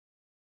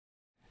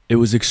It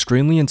was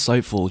extremely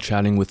insightful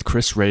chatting with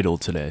Chris Redl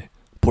today,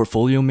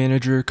 portfolio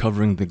manager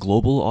covering the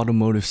global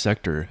automotive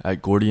sector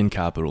at Gordian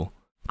Capital.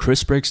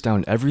 Chris breaks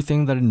down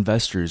everything that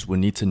investors would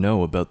need to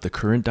know about the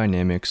current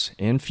dynamics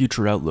and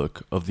future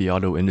outlook of the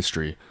auto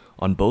industry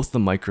on both the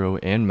micro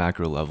and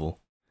macro level.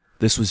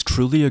 This was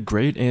truly a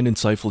great and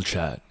insightful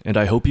chat, and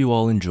I hope you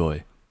all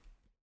enjoy.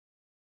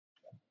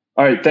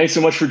 All right, thanks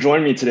so much for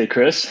joining me today,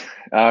 Chris.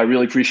 I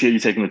really appreciate you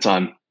taking the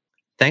time.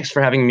 Thanks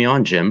for having me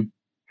on, Jim.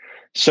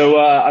 So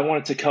I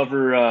wanted to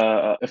cover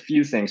a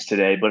few things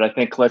today, but I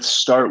think let's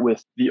start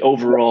with the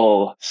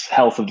overall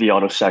health of the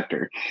auto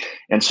sector.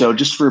 And so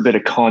just for a bit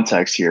of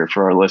context here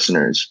for our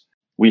listeners,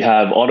 we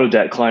have auto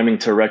debt climbing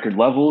to record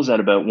levels at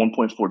about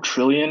 1.4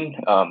 trillion.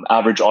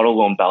 Average auto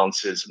loan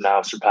balances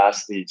now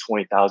surpassed the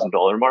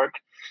 $20,000 mark.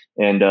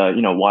 And,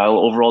 while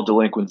overall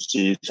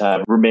delinquencies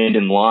have remained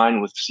in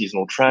line with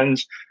seasonal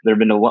trends, there have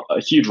been a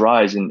huge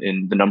rise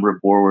in the number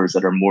of borrowers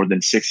that are more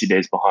than 60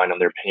 days behind on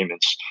their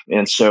payments.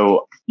 And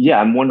so,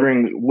 I'm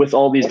wondering, with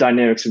all these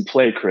dynamics in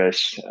play,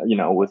 Chris,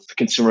 with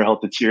consumer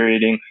health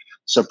deteriorating,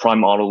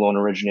 subprime auto loan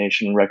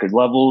origination record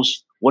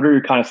levels, what are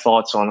your kind of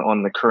thoughts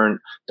on the current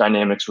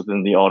dynamics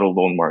within the auto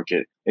loan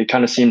market? It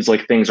kind of seems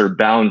like things are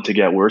bound to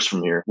get worse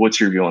from here. What's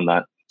your view on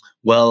that?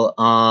 Well,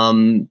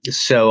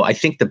 so I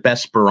think the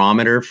best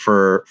barometer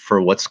for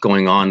what's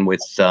going on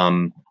with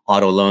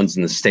auto loans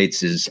in the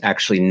States is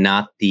actually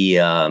not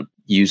the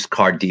used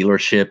car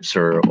dealerships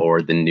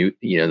or the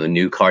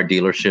new car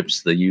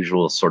dealerships, the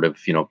usual sort of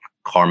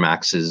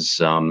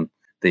CarMaxes,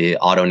 the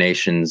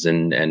AutoNations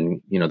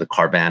and the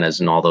Carvanas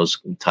and all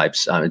those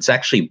types. It's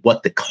actually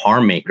what the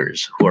car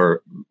makers who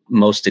are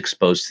most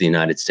exposed to the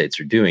United States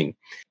are doing.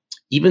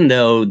 Even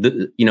though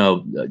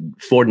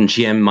Ford and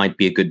GM might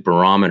be a good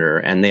barometer,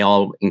 and they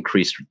all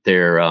increased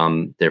their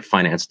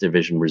finance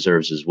division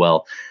reserves as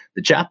well,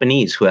 the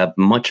Japanese, who have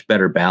much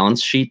better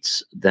balance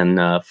sheets than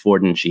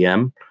Ford and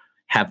GM,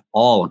 have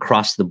all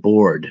across the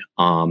board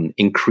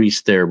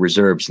increased their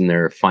reserves in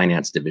their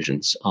finance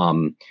divisions,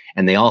 and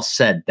they all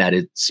said that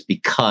it's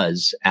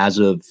because as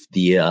of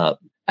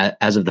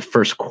the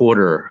first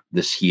quarter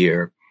this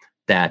year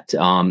that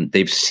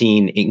they've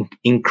seen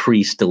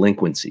increased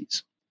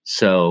delinquencies.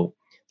 So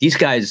these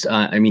guys,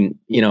 Ford and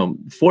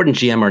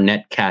GM are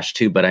net cash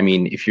too, but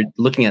if you're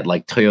looking at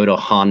like Toyota,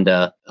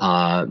 Honda,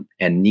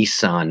 and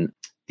Nissan,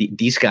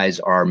 these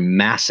guys are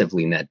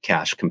massively net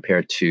cash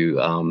compared to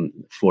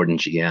Ford and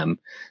GM.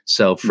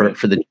 So for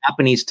the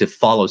Japanese to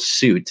follow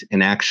suit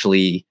and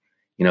actually,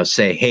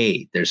 say,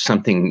 hey, there's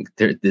something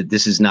there,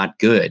 this is not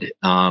good.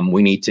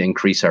 We need to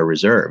increase our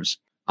reserves.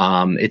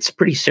 It's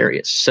pretty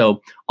serious. So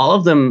all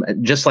of them,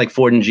 just like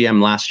Ford and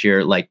GM last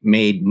year,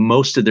 made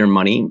most of their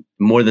money,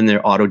 more than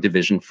their auto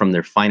division, from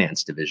their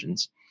finance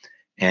divisions.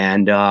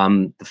 And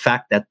the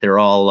fact that they're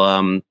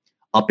all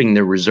upping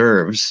their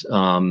reserves,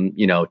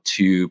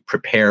 to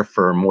prepare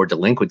for more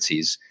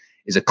delinquencies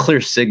is a clear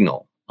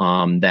signal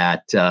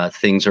that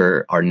things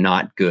are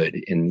not good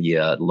in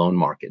the loan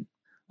market.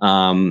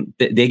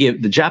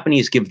 The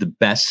Japanese give the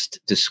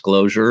best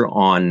disclosure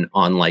on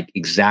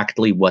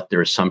exactly what their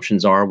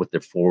assumptions are with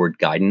their forward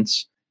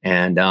guidance.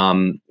 And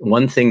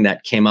one thing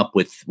that came up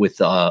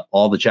with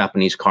all the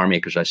Japanese car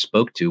makers I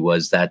spoke to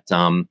was that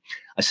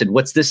I said,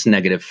 "What's this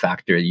negative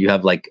factor? You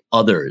have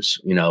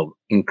others,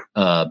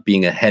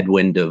 being a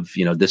headwind of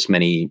this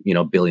many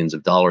billions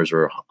of dollars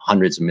or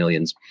hundreds of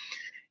millions."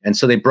 And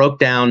so they broke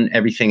down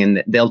everything,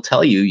 and they'll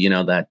tell you,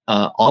 that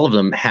all of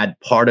them had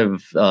part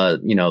of,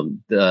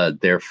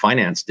 their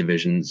finance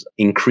divisions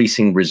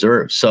increasing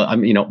reserves. So,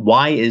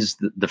 why is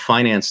the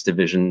finance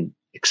division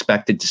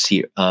expected to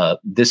see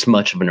this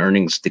much of an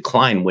earnings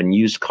decline when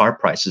used car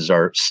prices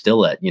are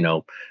still at,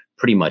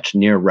 pretty much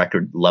near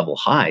record level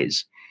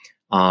highs?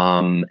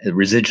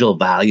 Residual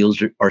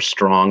values are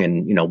strong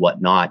and,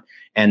 whatnot.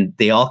 And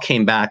they all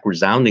came back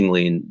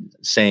resoundingly and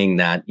saying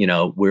that,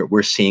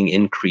 we're seeing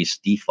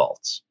increased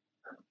defaults.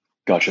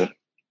 Gotcha.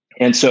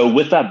 And so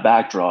with that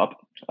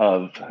backdrop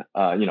of,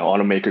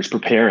 automakers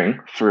preparing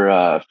for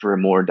a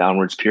more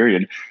downwards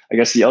period, I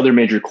guess the other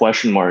major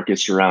question mark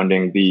is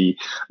surrounding the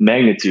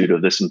magnitude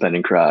of this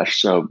impending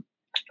crash. So,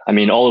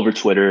 all over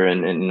Twitter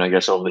and I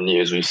guess all the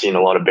news, we've seen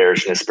a lot of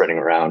bearishness spreading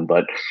around,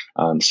 but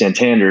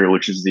Santander,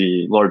 which is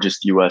the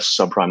largest U.S.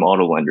 subprime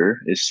auto lender,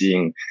 is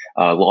seeing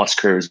loss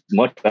curves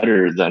much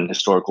better than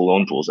historical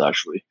loan pools,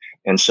 actually.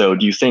 And so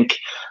do you think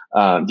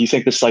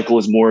the cycle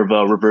is more of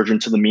a reversion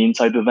to the mean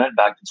type event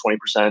back to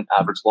 20%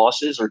 average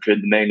losses, or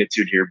could the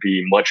magnitude here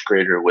be much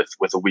greater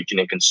with a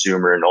weakening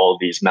consumer and all of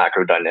these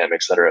macro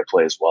dynamics that are at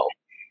play as well?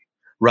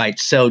 Right.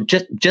 So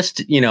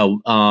just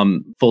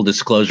full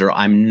disclosure,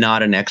 I'm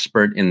not an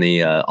expert in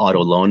the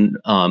auto loan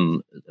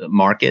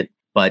market,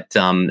 but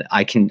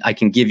I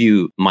can give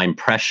you my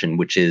impression,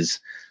 which is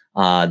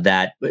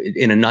that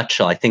in a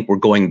nutshell, I think we're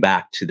going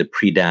back to the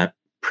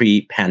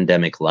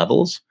pre-pandemic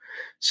levels.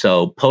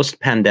 So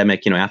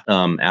post-pandemic,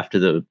 after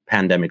the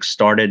pandemic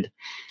started,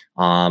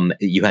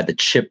 you had the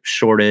chip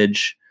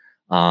shortage,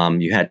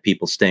 you had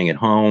people staying at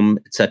home,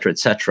 et cetera, et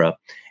cetera.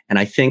 And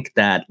I think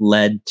that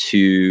led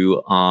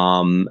to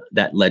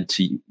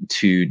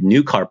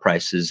new car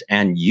prices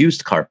and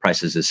used car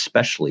prices,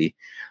 especially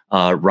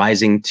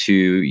rising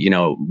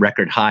to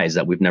record highs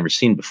that we've never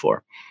seen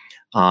before.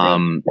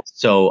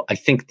 So I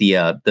think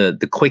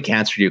the quick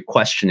answer to your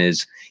question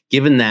is,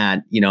 given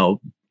that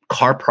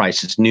car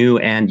prices, new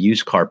and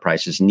used car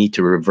prices, need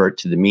to revert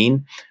to the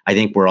mean, I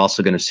think we're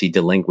also going to see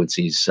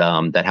delinquencies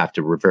that have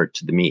to revert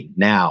to the mean.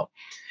 Now,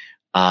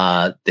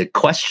 the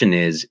question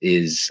is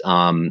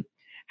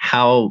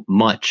how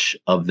much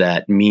of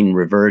that mean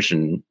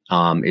reversion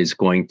is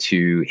going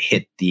to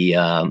hit the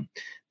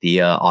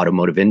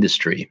automotive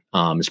industry,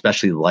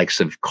 especially the likes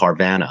of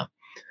Carvana.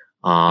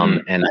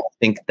 And I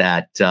think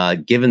that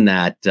given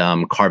that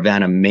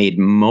Carvana made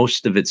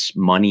most of its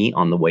money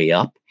on the way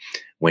up,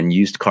 when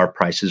used car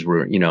prices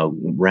were,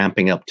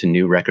 ramping up to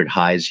new record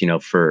highs,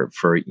 for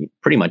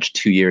pretty much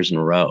 2 years in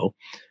a row,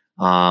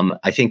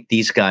 I think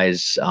these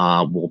guys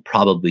will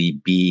probably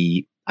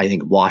be,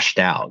 washed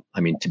out.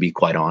 I mean, to be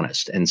quite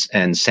honest,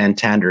 and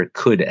Santander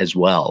could as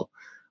well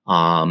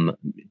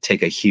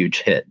take a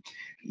huge hit.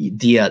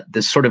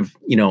 The sort of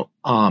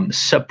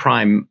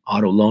subprime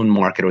auto loan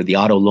market, or the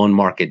auto loan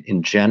market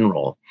in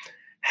general,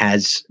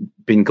 has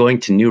been going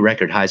to new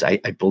record highs, I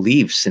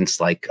believe, since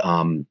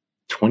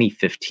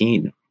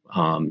 2015.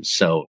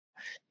 So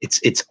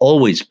it's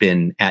always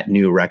been at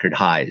new record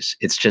highs.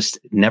 It's just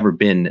never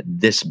been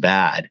this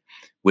bad,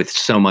 with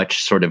so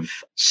much sort of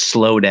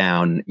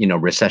slowdown,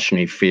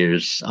 recessionary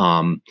fears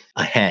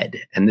ahead.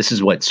 And this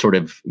is what sort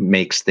of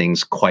makes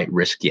things quite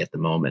risky at the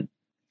moment.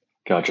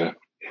 Gotcha.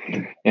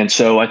 And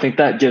so I think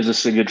that gives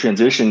us a good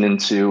transition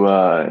into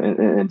a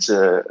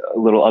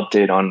little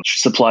update on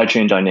supply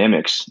chain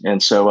dynamics.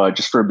 And so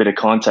just for a bit of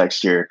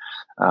context here,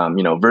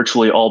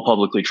 virtually all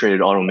publicly traded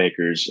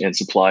automakers and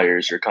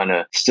suppliers are kind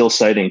of still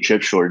citing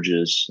chip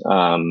shortages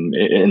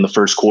in the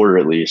first quarter,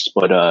 at least.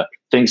 But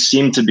things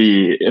seem to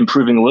be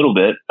improving a little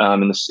bit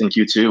in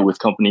Q2, with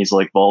companies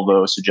like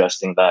Volvo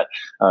suggesting that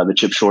the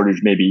chip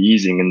shortage may be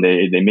easing and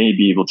they may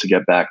be able to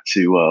get back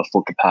to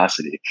full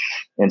capacity.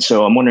 And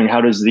so I'm wondering,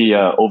 how does the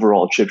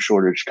overall chip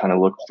shortage kind of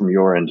look from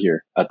your end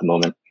here at the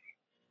moment?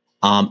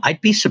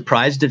 I'd be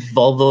surprised if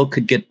Volvo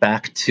could get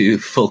back to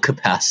full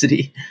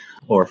capacity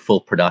or full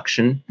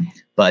production.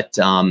 But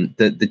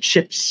the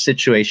chip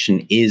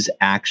situation is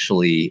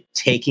actually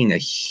taking a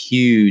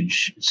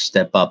huge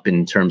step up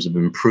in terms of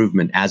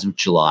improvement as of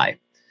July.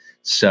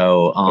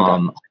 So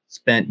I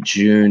spent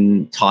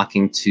June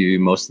talking to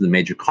most of the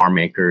major car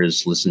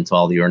makers, listened to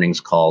all the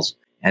earnings calls.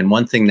 And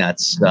one thing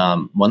that's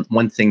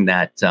one thing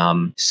that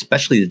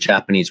especially the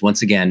Japanese,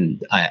 once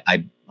again,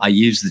 I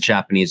use the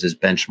Japanese as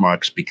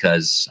benchmarks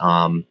because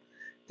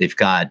they've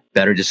got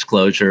better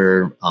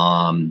disclosure.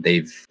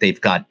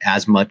 They've got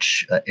as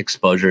much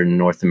exposure in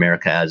North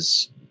America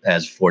as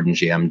Ford and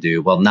GM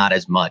do. Well, not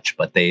as much,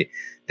 but they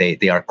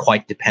are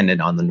quite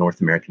dependent on the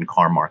North American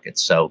car market.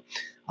 So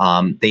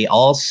they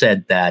all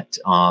said that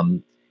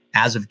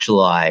as of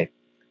July,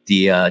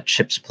 the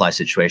chip supply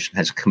situation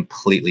has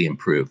completely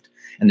improved.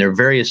 And there are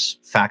various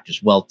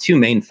factors. Well, two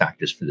main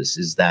factors for this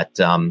is that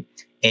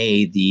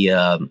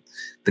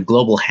the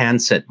global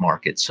handset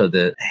market. So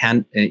the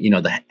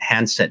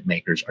handset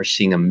makers are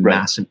seeing a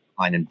massive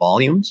decline in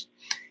volumes,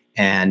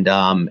 and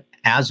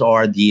as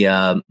are the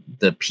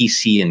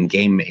PC and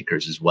game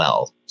makers as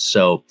well.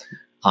 So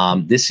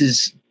this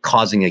is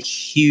causing a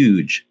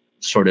huge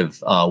sort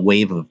of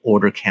wave of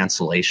order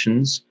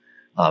cancellations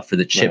for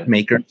the chip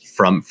makers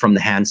from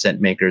the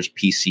handset makers,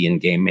 PC and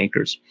game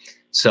makers.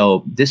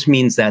 So this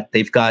means that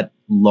they've got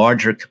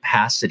larger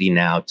capacity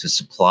now to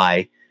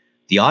supply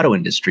the auto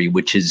industry,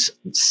 which is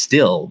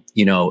still,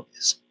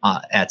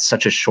 at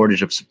such a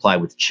shortage of supply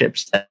with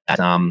chips that,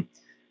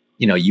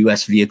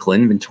 U.S. vehicle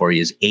inventory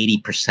is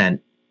 80%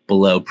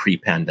 below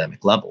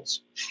pre-pandemic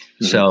levels.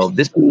 Mm-hmm. So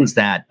this means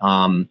that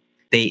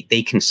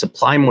they can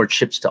supply more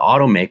chips to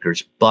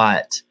automakers,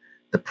 but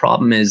the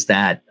problem is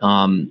that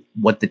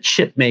what the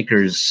chip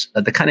makers,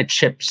 the kind of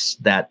chips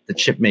that the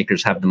chip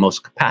makers have the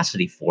most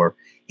capacity for,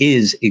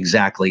 is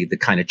exactly the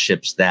kind of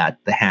chips that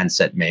the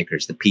handset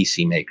makers, the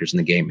PC makers, and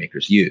the game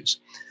makers use.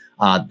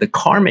 The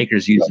car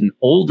makers use an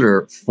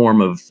older form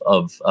of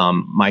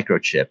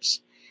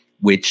microchips,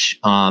 which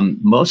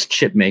most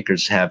chip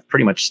makers have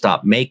pretty much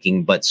stopped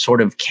making, but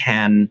sort of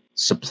can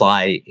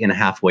supply in a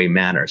halfway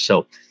manner.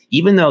 So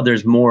even though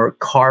there's more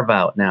carve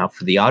out now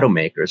for the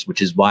automakers,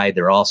 which is why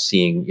they're all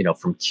seeing,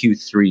 from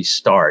Q3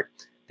 start,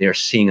 they're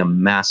seeing a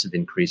massive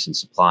increase in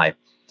supply.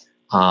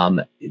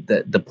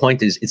 The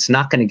point is, it's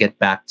not going to get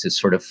back to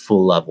sort of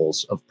full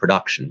levels of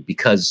production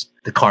because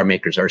the car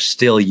makers are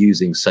still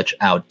using such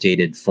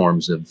outdated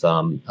forms of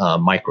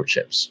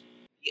microchips.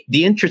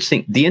 The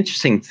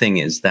interesting thing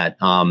is that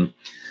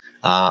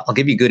I'll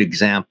give you a good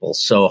example.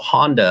 So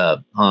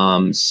Honda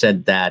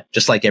said that,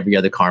 just like every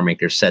other car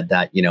maker, said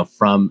that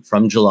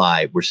from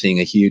July we're seeing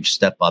a huge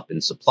step up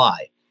in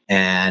supply.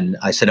 And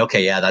I said,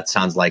 okay, yeah, that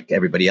sounds like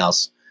everybody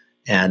else.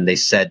 And they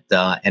said,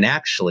 and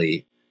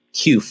actually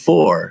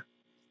Q4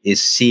 is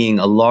seeing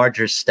a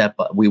larger step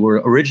up. We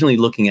were originally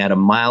looking at a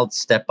mild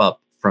step up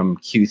from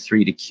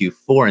Q3 to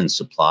Q4 in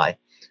supply,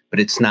 but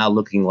it's now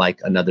looking like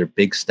another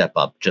big step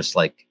up, just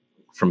like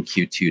from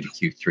Q2 to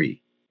Q3,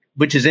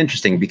 which is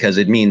interesting because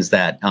it means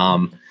that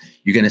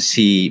you're going to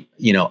see,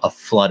 a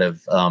flood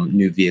of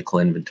new vehicle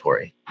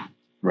inventory.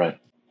 Right.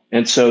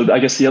 And so I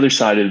guess the other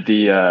side of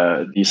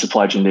the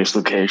supply chain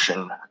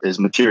dislocation is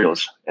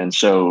materials. And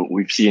so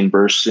we've seen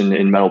bursts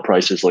in metal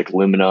prices like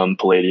aluminum,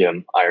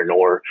 palladium, iron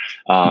ore.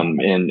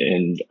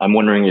 And I'm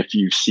wondering if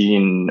you've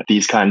seen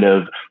these kind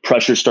of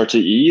pressures start to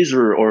ease,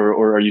 or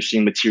are you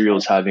seeing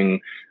materials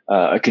having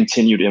a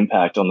continued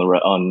impact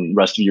on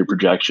rest of your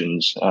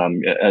projections?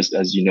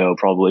 As you know,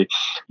 probably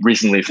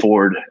recently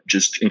Ford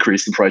just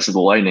increased the price of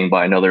the Lightning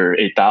by another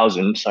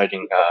 8,000,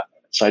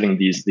 citing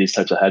these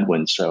types of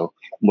headwinds. So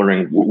I'm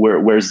wondering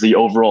where's the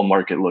overall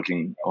market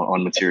looking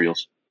on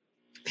materials?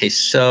 Okay,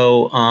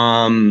 so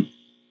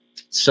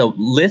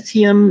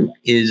lithium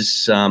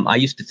is. I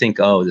used to think,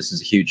 this is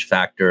a huge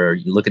factor.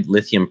 You look at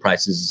lithium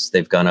prices;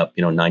 they've gone up,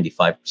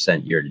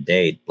 95% year to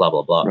date. Blah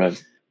blah blah.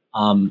 Right.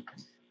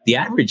 The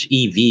average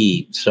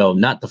EV, so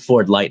not the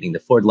Ford Lightning. The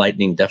Ford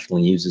Lightning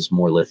definitely uses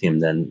more lithium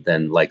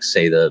than like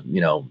say the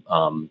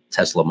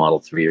Tesla Model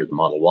 3 or the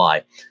Model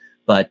Y.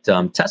 But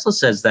Tesla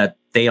says that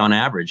they on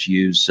average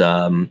use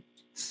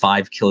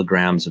 5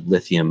 kilograms of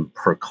lithium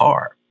per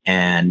car,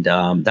 and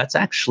that's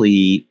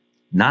actually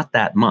not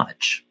that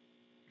much.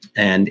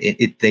 And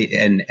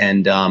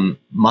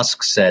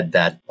Musk said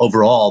that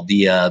overall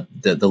the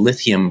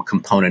lithium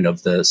component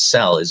of the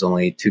cell is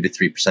only 2 to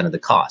 3% of the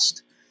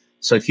cost.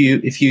 So if you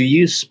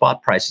use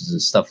spot prices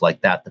and stuff like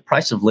that, the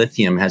price of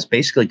lithium has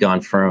basically gone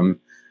from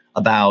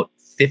about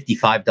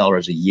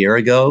 $55 a year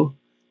ago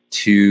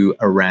to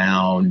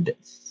around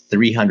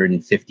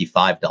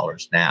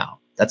 $355 now.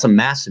 That's a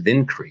massive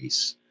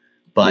increase,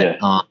 but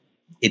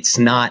it's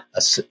not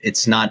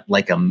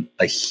like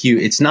a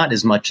huge. It's not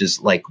as much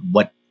as like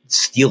what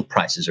steel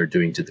prices are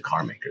doing to the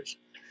car makers.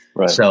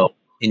 Right. So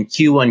in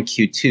Q1,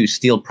 Q2,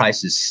 steel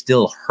prices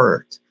still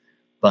hurt.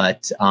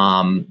 But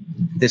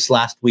this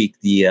last week,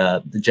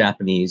 the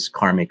Japanese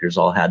car makers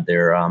all had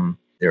their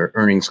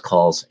earnings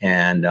calls,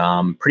 and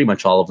pretty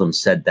much all of them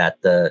said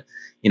that the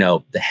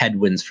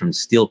headwinds from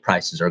steel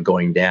prices are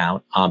going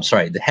down.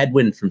 The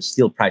headwind from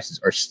steel prices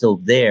are still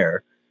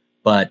there,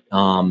 but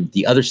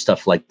the other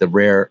stuff like the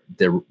rare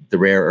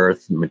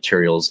earth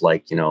materials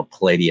like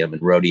palladium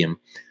and rhodium,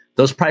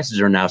 those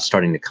prices are now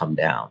starting to come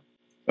down.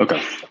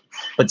 Okay.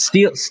 But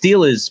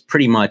steel is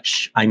pretty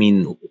much,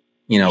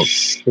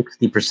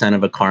 60%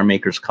 of a car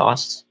maker's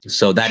costs.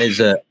 So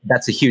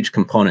that's a huge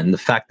component. And the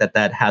fact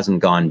that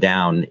hasn't gone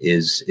down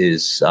is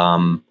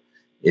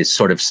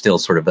sort of still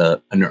sort of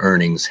an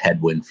earnings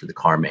headwind for the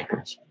car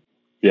makers.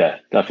 Yeah,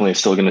 definitely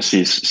still going to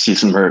see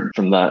some hurt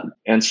from that.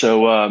 And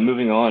so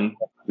moving on,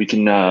 we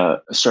can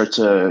start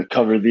to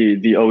cover the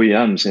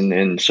OEMs.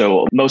 And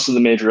so most of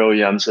the major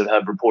OEMs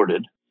have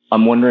reported.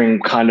 I'm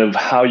wondering kind of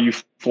how you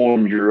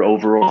form your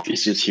overall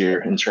thesis here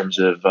in terms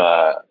of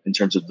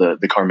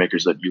the car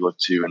makers that you look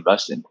to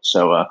invest in.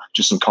 So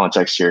just some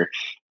context here.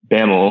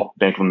 BAML,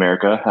 Bank of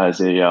America,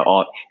 has a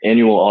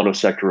annual auto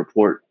sector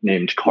report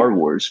named Car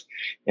Wars.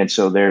 And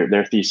so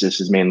their thesis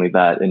is mainly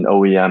that an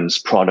OEM's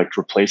product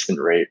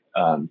replacement rate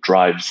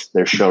drives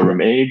their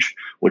showroom age,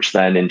 which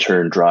then in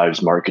turn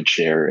drives market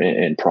share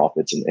and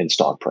profits and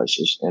stock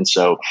prices. And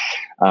so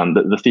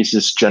the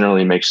thesis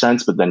generally makes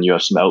sense, but then you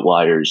have some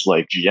outliers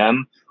like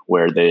GM,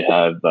 where they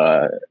have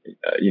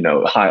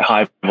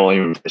high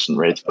volume replacement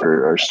rates but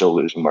are still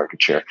losing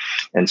market share.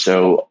 And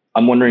so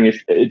I'm wondering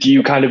do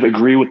you kind of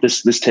agree with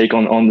this take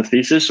on the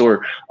thesis,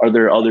 or are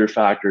there other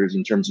factors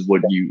in terms of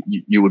what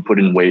you would put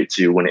in weight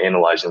to when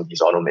analyzing these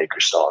automaker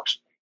stocks?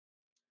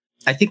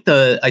 I think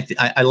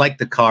I like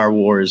the Car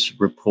Wars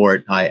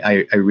report.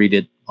 I read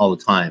it all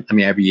the time.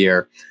 Every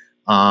year.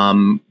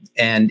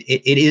 And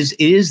it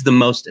is the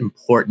most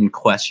important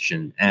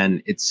question,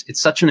 and it's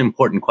such an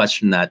important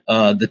question that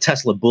the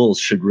Tesla bulls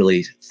should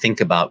really think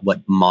about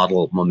what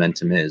model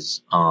momentum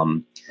is.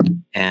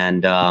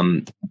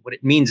 What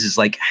it means is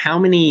like how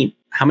many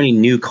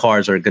new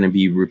cars are going to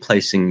be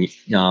replacing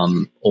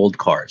old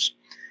cars,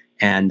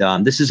 and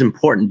this is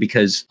important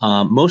because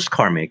most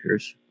car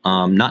makers,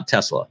 not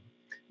Tesla,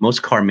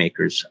 most car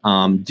makers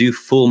do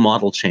full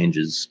model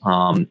changes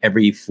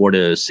every 4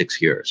 to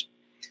 6 years.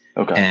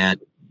 Okay, and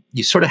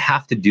you sort of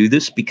have to do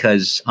this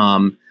because,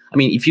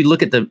 if you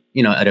look at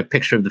at a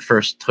picture of the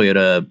first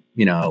Toyota,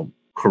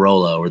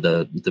 Corolla or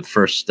the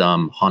first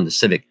Honda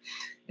Civic,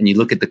 and you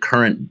look at the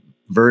current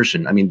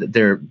version,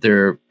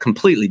 they're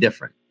completely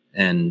different.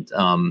 And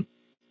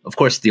of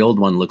course, the old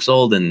one looks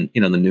old, and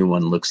the new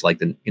one looks like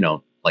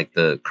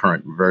the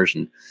current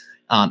version.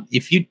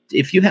 If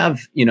you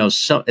have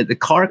so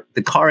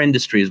the car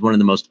industry is one of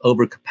the most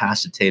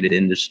overcapacitated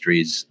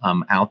industries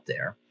out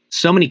there.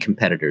 So many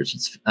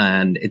competitors,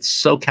 and it's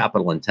so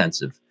capital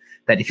intensive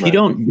that if you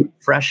don't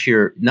refresh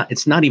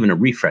it's not even a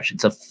refresh,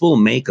 it's a full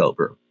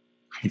makeover.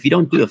 If you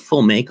don't do a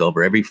full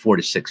makeover every 4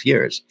 to 6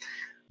 years,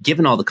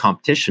 given all the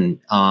competition,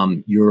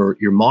 your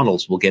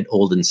models will get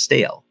old and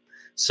stale.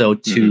 So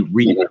to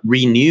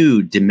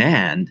renew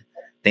demand,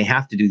 they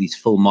have to do these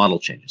full model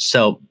changes.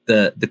 So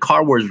the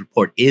Car Wars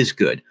report is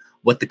good.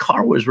 What the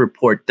Car Wars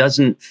report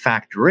doesn't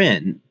factor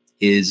in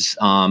is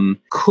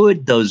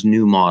could those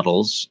new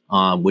models,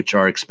 which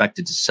are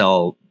expected to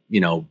sell,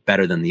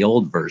 better than the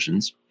old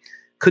versions,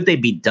 could they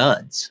be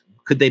duds?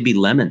 Could they be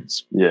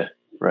lemons? Yeah,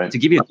 right. To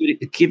give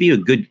you a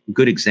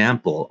good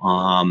example,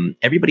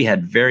 everybody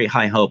had very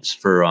high hopes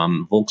for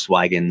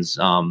Volkswagen's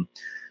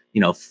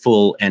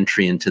full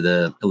entry into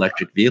the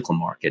electric vehicle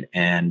market,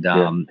 and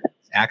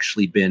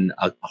actually been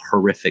a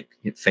horrific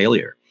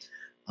failure.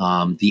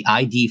 The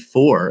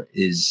ID.4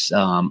 is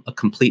a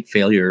complete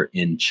failure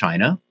in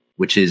China,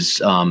 which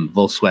is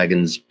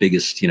Volkswagen's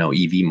biggest,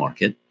 EV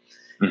market.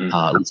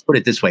 Mm-hmm. Let's put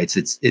it this way: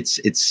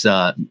 it's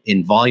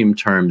in volume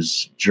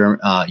terms,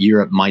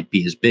 Europe might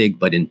be as big,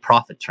 but in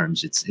profit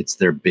terms, it's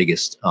their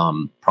biggest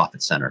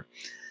profit center.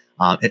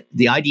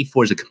 The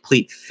ID.4 is a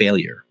complete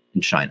failure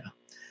in China.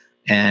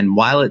 And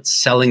while it's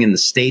selling in the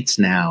States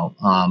now,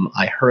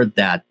 I heard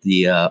that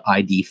the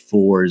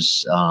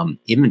ID.4's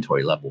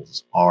inventory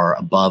levels are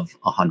above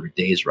 100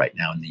 days right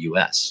now in the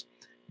US.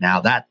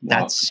 Now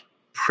that's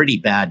pretty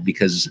bad,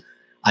 because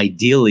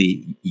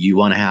ideally you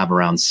want to have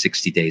around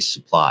 60 days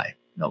supply.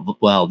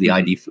 Well, the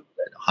ID.4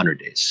 at 100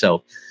 days.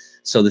 So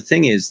the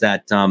thing is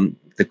that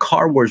the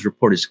Car Wars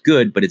report is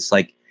good, but it's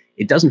like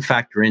it doesn't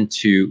factor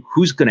into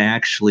who's going to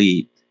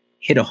actually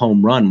hit a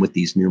home run with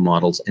these new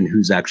models and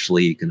who's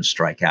actually going to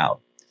strike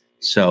out.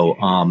 So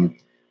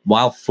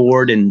while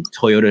Ford and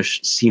Toyota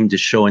seem to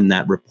show in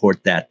that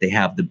report that they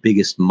have the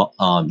biggest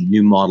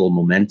new model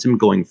momentum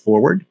going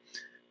forward,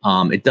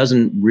 it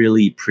doesn't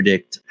really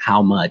predict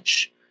how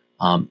much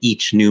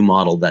each new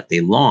model that they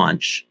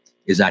launch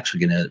is actually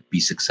going to be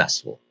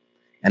successful.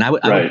 And I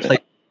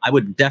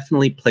would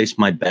definitely place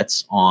my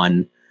bets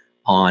on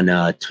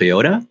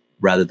Toyota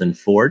rather than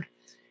Ford.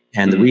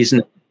 And the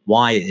reason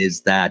why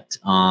is that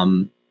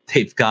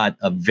they've got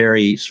a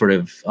very sort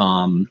of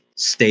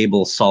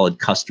stable, solid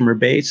customer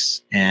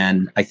base.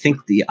 And I think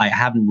I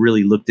haven't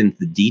really looked into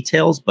the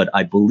details, but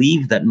I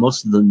believe that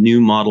most of the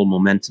new model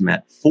momentum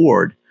at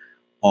Ford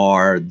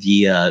are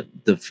the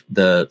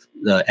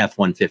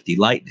F-150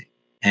 Lightning.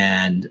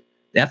 And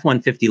the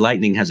F-150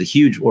 Lightning has a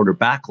huge order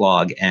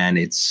backlog, and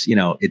they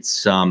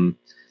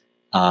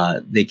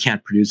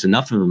can't produce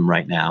enough of them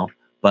right now.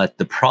 But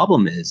the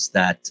problem is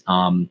that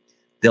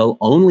they'll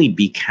only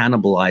be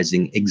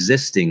cannibalizing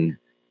existing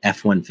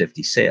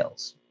F-150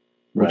 sales,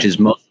 which is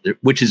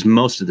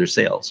most of their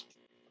sales.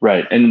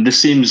 Right. And this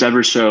seems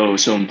ever so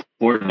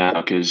important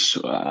now,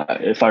 because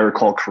if I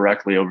recall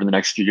correctly, over the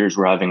next few years,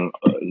 we're having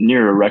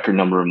near a record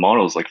number of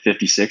models, like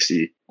 50,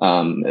 60.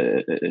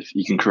 If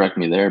you can correct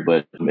me there,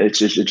 but it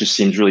just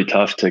seems really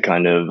tough to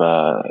kind of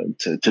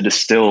to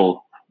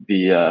distill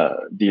the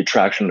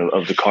attraction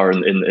of the car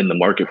in the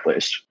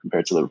marketplace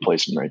compared to the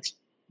replacement rates.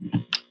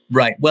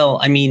 Right. Well,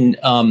 I mean,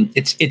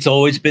 it's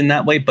always been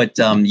that way, but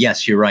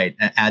yes, you're right.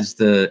 As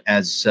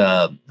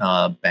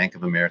Bank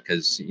of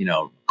America's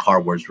Car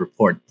Wars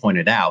report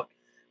pointed out,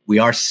 we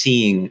are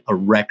seeing a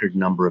record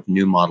number of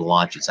new model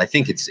launches. I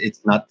think it's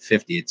not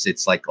 50;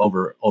 it's like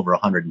over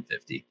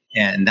 150,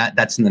 and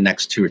that's in the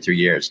next 2 or 3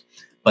 years.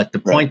 But the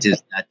point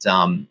is that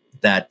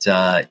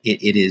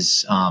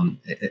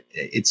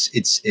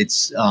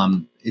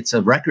it's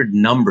a record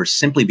number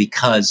simply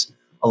because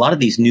a lot of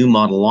these new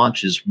model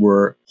launches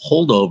were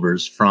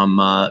holdovers from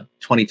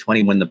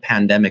 2020 when the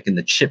pandemic and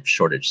the chip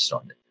shortage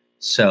started.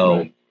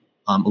 So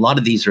a lot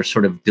of these are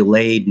sort of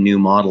delayed new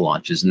model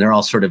launches, and they're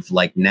all sort of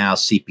like now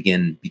seeping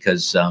in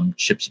because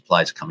chip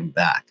supply is coming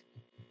back.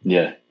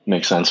 Yeah,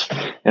 makes sense.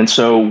 And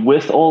so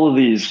with all of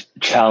these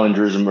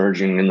challengers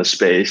emerging in the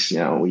space,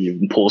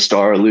 you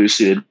Polestar,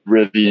 Lucid,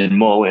 Rivian,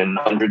 Mullen,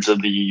 hundreds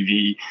of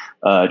the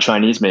EV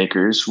Chinese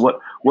makers,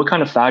 what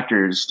kind of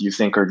factors do you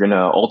think are going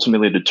to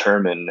ultimately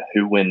determine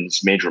who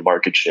wins major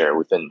market share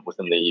within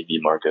the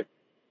EV market?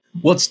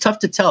 Well, it's tough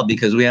to tell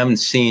because we haven't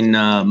seen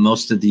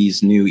most of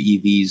these new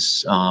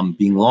EVs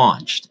being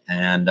launched,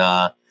 and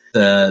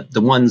the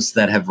ones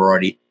that have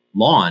already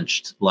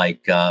launched,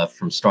 like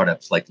from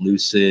startups like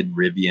Lucid,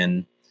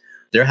 Rivian,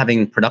 they're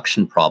having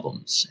production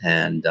problems,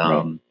 and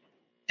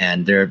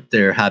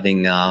they're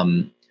having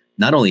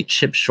not only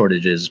chip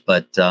shortages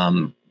but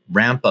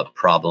ramp up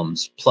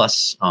problems.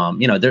 Plus,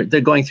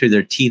 they're going through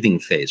their teething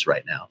phase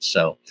right now.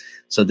 So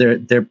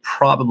they're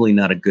probably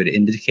not a good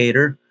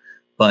indicator.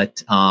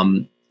 But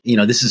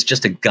this is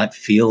just a gut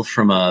feel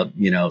from a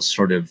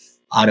sort of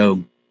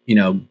auto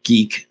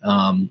geek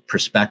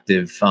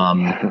perspective.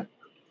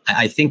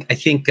 I think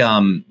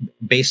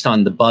based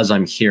on the buzz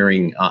I'm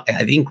hearing,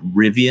 I think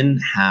Rivian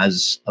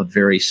has a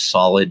very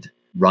solid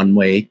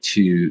runway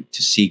to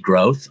see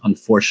growth.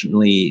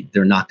 Unfortunately,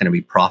 they're not going to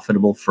be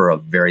profitable for a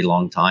very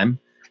long time.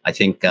 I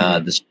think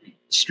the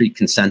street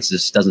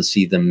consensus doesn't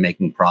see them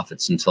making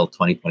profits until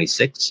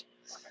 2026.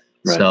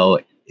 Right. So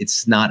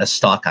it's not a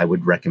stock I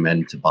would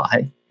recommend to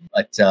buy.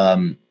 But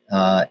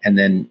and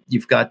then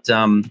you've got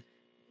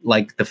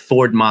like the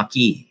Ford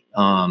Mach-E.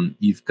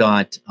 You've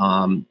got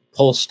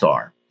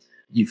Polestar.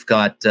 You've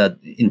got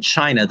in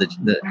China the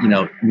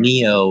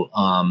NIO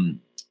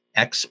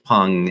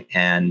Xpeng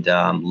and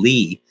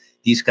Lee,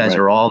 these guys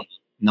are all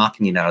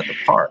knocking it out of the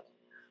park.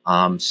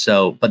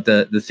 But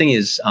the thing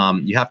is,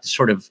 you have to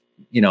sort of,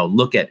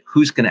 look at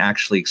who's going to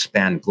actually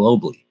expand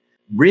globally.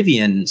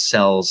 RIVN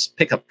sells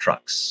pickup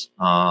trucks.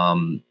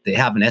 They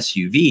have an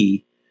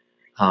SUV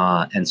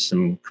and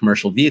some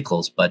commercial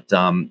vehicles, but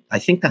I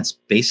think that's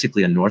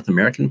basically a North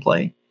American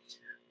play.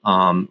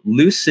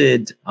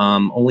 Lucid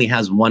only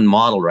has one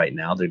model right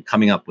now. They're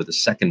coming up with a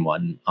second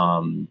one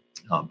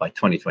by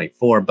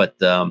 2024. But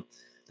the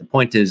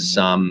point is,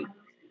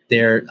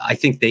 I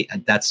think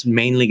that's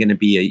mainly going to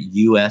be a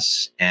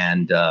U.S.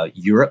 and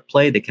Europe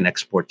play. They can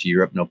export to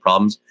Europe, no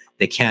problems.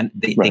 They can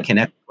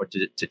export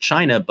to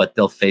China, but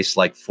they'll face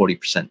like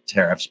 40%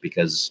 tariffs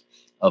because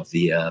of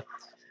the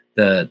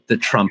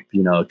Trump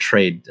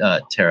trade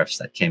tariffs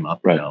that came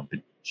up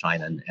between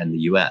China and the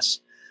U.S.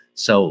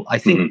 So I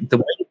think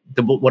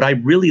what I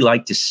really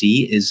like to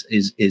see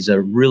is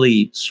a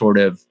really sort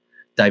of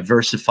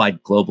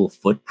diversified global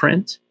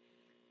footprint.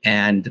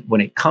 And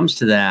when it comes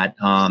to that,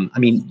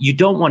 you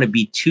don't want to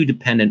be too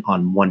dependent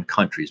on one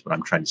country is what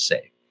I'm trying to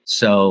say.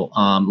 So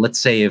let's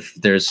say if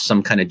there's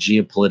some kind of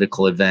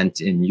geopolitical event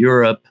in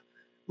Europe,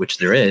 which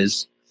there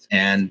is,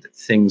 and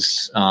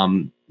things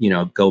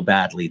go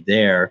badly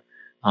there,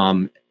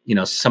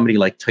 somebody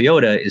like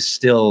Toyota is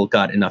still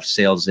got enough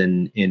sales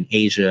in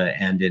Asia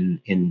and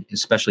in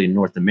especially in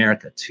North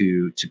America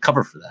to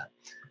cover for that.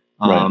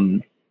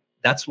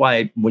 That's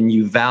why when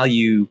you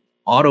value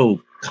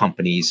auto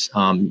companies,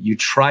 you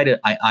try to.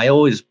 I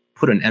always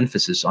put an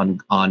emphasis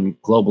on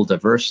global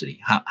diversity.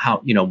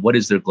 How what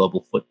is their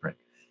global footprint?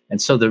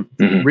 And so the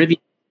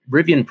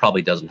RIVN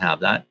probably doesn't have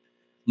that.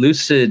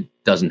 Lucid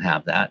doesn't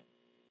have that.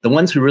 The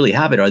ones who really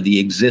have it are the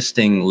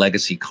existing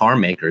legacy car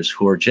makers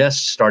who are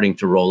just starting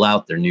to roll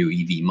out their new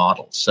EV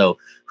models. So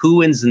who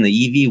wins in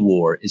the EV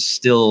war is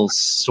still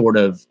sort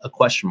of a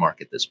question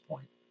mark at this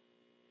point.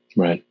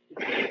 Right.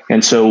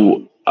 And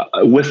so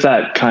with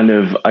that kind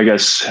of, I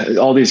guess,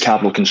 all these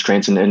capital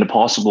constraints and a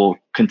possible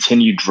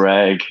continued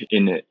drag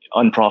in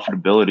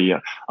unprofitability,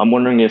 I'm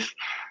wondering if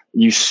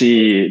you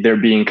see there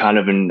being kind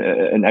of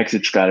an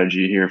exit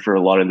strategy here for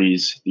a lot of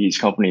these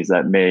companies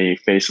that may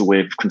face a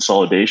wave of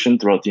consolidation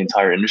throughout the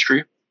entire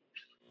industry.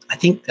 I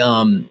think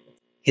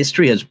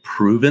history has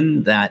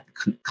proven that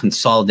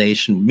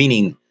consolidation,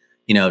 meaning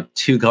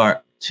two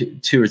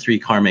or three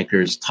car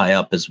makers tie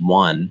up as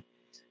one,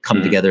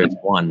 come together as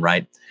one,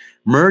 right?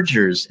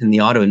 Mergers in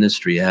the auto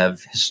industry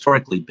have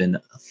historically been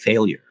a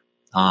failure.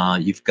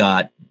 You've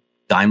got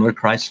Daimler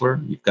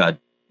Chrysler, you've got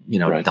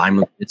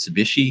Daimler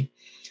Mitsubishi.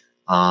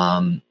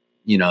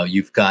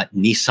 You've got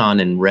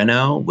Nissan and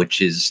Renault, which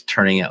is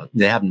turning out,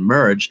 they haven't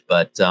merged,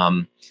 but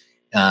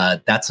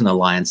that's an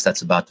alliance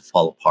that's about to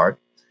fall apart.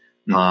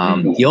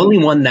 The only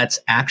one that's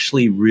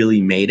actually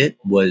really made it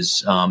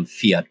was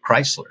Fiat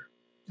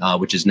Chrysler,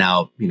 which is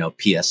now,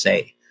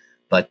 PSA.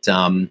 But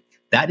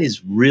that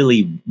is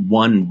really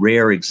one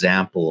rare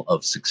example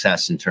of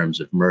success in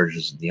terms of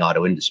mergers in the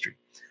auto industry.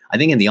 I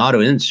think in the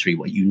auto industry,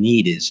 what you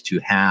need is to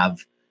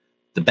have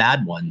the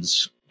bad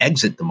ones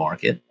exit the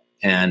market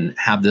and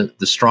have the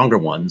stronger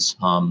ones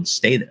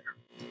stay there.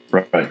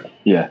 Right.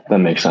 Yeah, that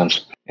makes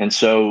sense. And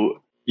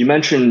so you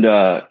mentioned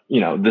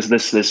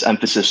this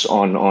emphasis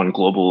on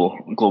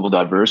global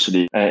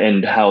diversity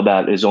and how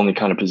that is only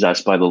kind of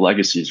possessed by the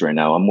legacies right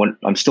now.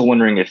 I'm still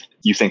wondering if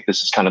you think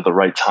this is kind of the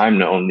right time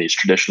to own these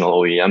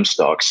traditional OEM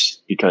stocks,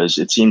 because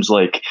it seems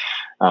like,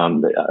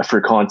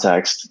 for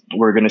context,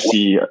 we're going to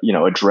see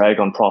a drag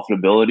on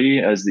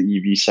profitability as the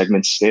EV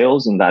segment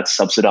scales, and that's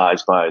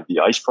subsidized by the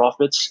ICE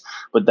profits.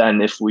 But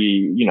then if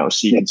we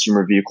see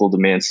consumer vehicle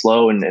demand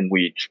slow and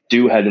we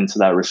do head into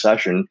that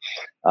recession,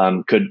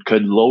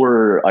 could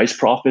lower ICE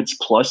profits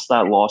plus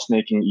that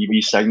loss-making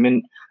EV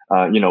segment,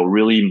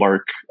 really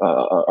mark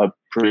a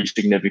pretty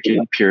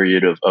significant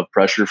period of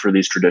pressure for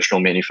these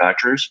traditional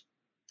manufacturers?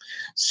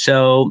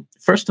 So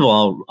first of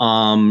all,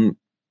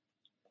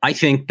 I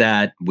think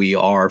that we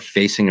are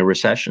facing a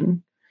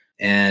recession,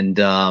 and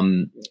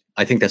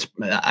I think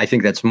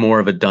that's more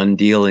of a done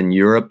deal in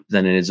Europe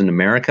than it is in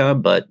America.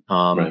 But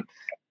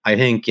I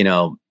think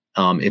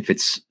if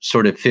it's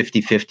sort of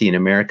 50-50 in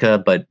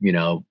America, but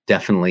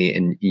definitely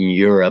in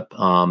Europe,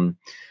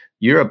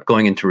 Europe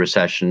going into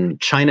recession,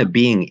 China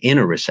being in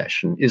a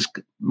recession is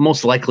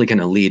most likely going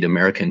to lead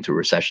America into a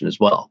recession as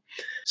well.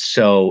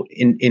 So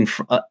in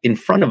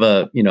front of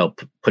a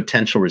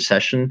potential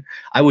recession,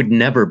 I would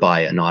never buy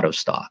an auto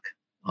stock.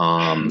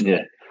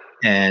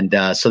 And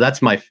so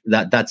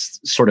that's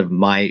sort of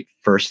my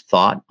first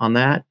thought on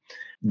that.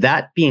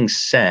 That being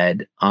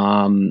said,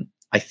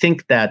 I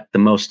think that the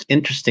most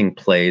interesting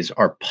plays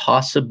are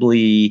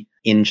possibly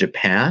in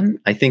Japan.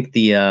 I think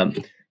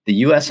the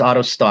U.S.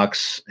 auto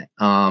stocks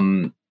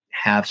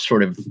have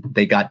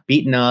they got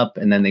beaten up,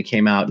 and then they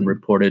came out and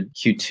reported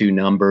Q2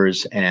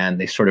 numbers, and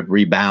they sort of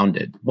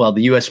rebounded. Well,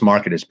 the U.S.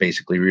 market has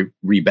basically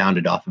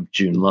rebounded off of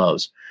June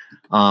lows.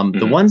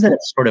 The ones that have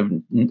sort of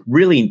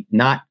really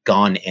not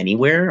gone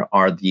anywhere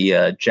are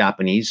the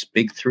Japanese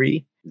big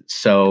three.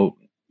 So,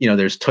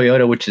 there's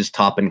Toyota, which is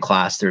top in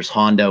class. There's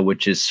Honda,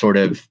 which is sort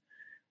of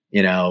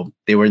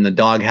they were in the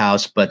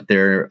doghouse, but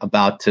they're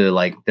about to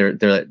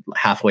they're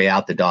halfway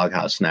out the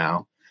doghouse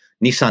now.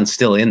 Nissan's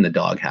still in the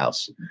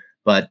doghouse.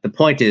 But the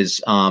point is,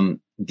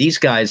 these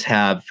guys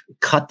have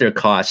cut their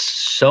costs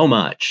so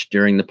much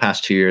during the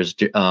past 2 years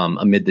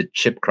amid the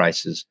chip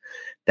crisis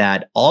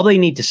that all they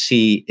need to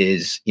see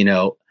is,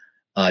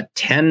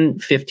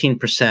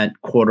 10-15%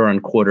 quarter on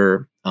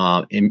quarter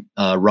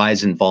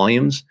rise in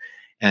volumes,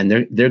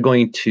 and they're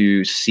going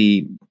to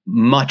see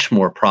much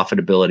more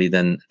profitability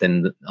than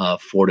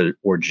Ford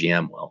or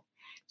GM will.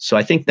 So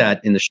I think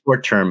that in the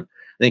short term,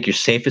 I think your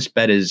safest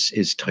bet is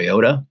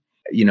Toyota.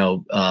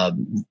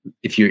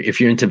 If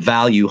you're into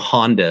value,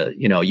 Honda,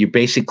 you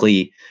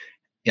basically,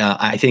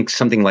 I think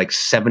something like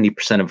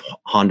 70% of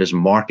Honda's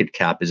market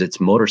cap is its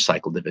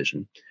motorcycle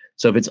division.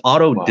 So if its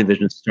auto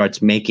division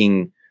starts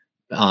making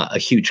a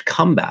huge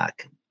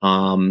comeback,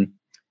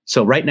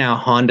 so right now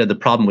Honda, the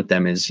problem with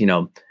them is,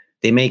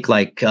 they make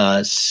like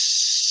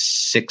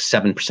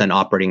 6-7%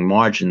 operating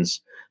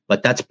margins,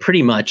 but that's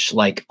pretty much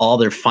like all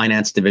their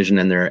finance division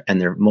and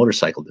their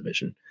motorcycle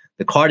division.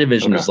 The car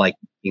division is like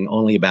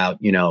only about,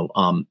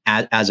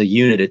 as a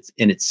unit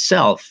in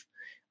itself,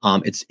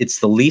 it's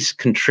the least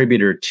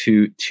contributor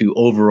to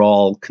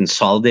overall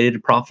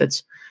consolidated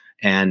profits,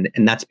 and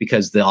that's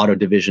because the auto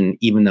division,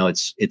 even though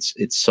it's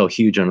so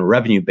huge on a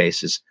revenue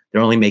basis,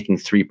 they're only making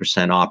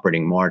 3%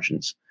 operating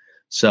margins.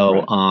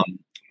 So,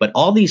 but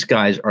all these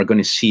guys are going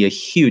to see a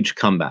huge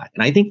comeback,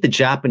 and I think the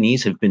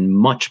Japanese have been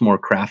much more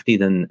crafty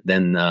than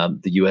the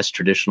U.S.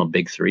 traditional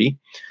big three.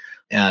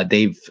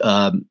 They've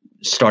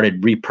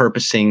started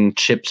repurposing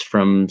chips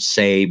from,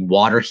 say,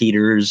 water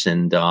heaters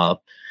and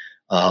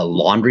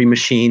laundry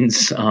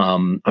machines.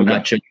 I'm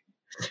not sure,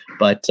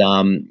 but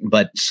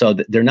so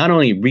they're not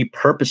only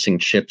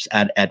repurposing chips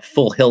at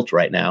full hilt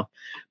right now,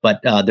 but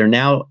they're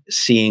now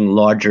seeing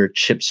larger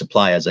chip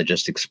supply, as I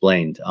just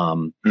explained.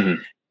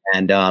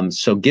 And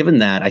so given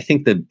that, I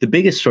think the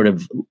biggest sort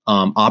of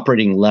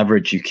operating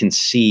leverage you can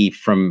see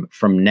from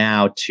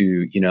now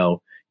to,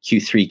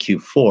 Q3,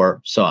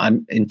 Q4. So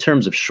in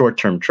terms of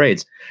short-term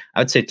trades, I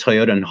would say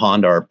Toyota and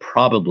Honda are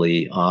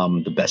probably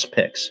the best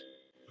picks.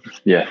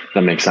 Yeah,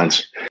 that makes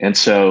sense. And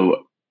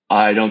so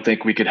I don't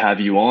think we could have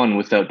you on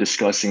without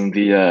discussing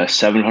the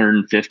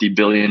 $750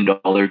 billion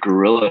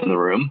gorilla in the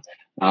room,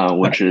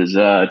 which is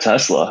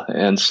Tesla.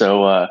 And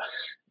so, I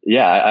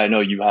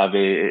know you have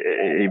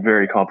a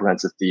very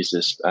comprehensive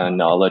thesis,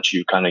 and I'll let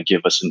you kind of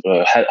give us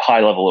a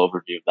high-level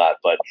overview of that.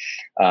 But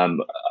I'm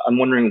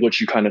wondering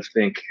what you kind of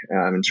think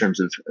in terms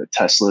of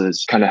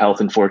Tesla's kind of health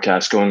and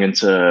forecast going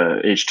into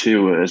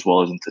H2 as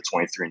well as into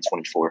 23 and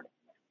 24.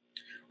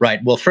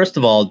 Right. Well, first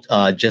of all,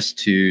 just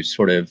to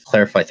sort of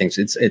clarify things,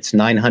 it's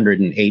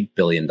 $908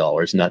 billion,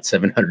 not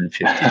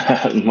 750.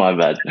 My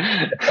bad.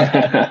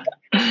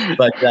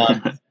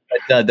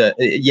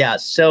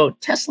 So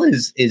Tesla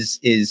is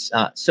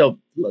so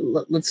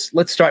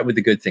let's start with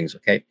the good things.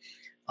 Okay.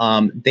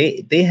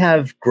 They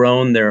have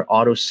grown their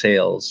auto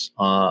sales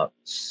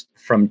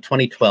from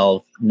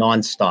 2012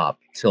 nonstop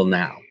till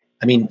now.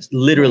 I mean,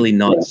 literally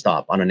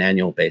nonstop on an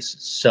annual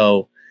basis.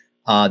 So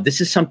this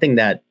is something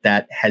that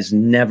has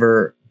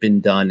never been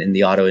done in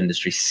the auto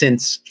industry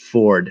since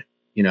Ford,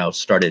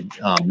 started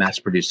mass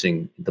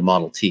producing the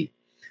Model T.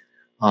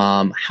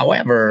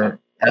 However,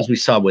 as we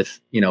saw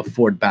with,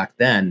 Ford back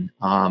then,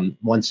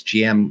 once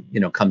GM,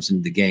 comes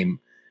into the game,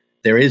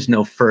 there is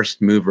no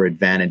first mover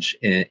advantage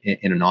in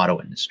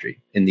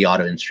the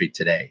auto industry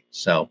today.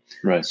 So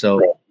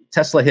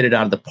Tesla hit it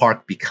out of the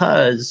park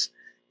because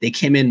they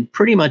came in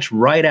pretty much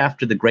right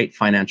after the great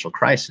financial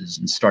crisis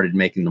and started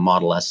making the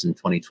Model S in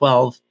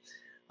 2012.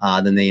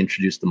 Then they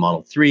introduced the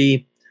Model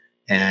 3,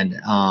 and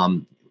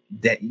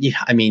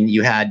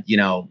you had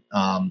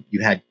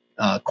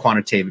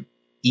quantitative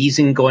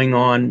easing going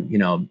on.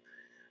 You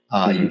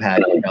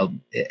had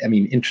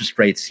interest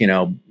rates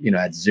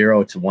at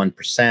 0 to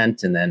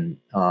 1%, and then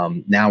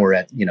now we're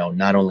at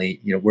not only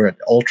we're at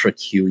ultra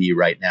QE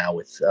right now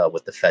with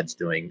what the Fed's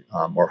doing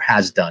or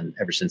has done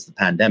ever since the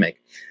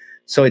pandemic.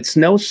 So it's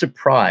no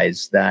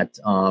surprise that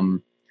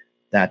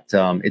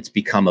it's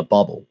become a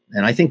bubble,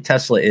 and I think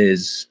Tesla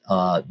is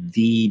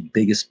the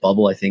biggest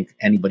bubble I think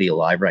anybody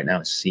alive right now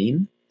has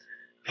seen.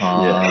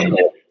 And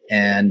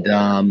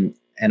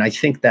I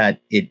think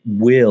that it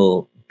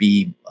will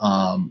be.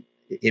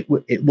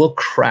 It will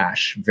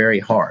crash very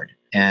hard,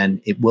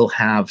 and it will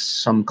have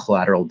some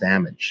collateral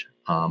damage.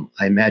 I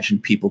imagine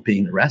people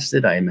being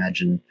arrested. I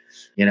imagine,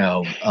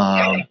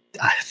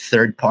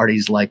 third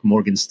parties like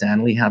Morgan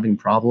Stanley having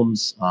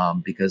problems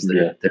because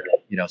they're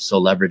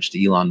so leveraged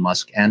to Elon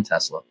Musk and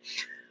Tesla.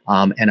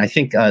 And I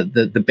think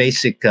the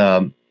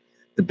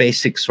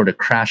basic sort of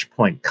crash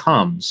point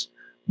comes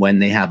when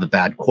they have a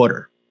bad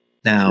quarter.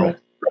 Now,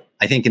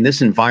 I think in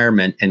this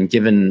environment, and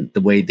given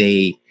the way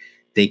they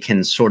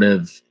can sort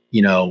of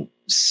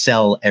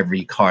sell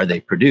every car they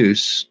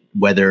produce,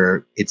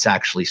 whether it's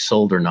actually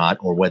sold or not,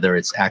 or whether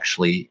it's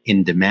actually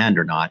in demand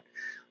or not.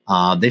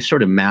 They've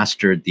sort of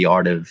mastered the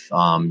art of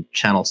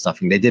channel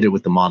stuffing. They did it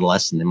with the Model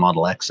S and the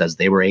Model X as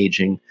they were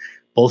aging,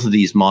 both of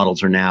these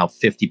models are now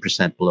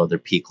 50% below their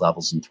peak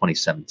levels in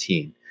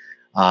 2017.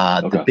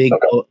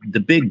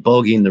 The big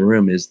bogey in the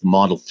room is the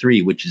Model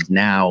 3, which is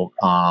now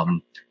a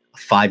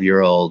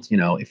 5-year-old.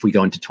 If we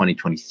go into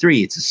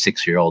 2023, it's a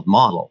 6-year-old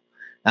model.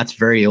 That's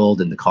very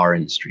old in the car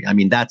industry. I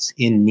mean, that's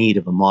in need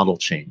of a model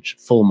change,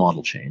 full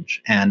model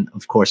change. And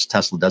of course,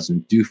 Tesla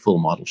doesn't do full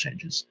model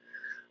changes.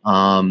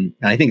 And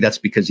I think that's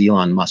because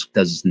Elon Musk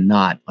does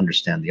not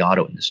understand the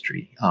auto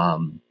industry.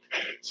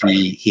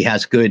 He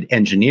has good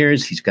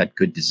engineers, he's got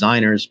good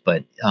designers,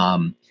 but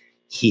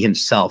he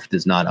himself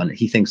does not.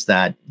 He thinks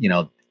that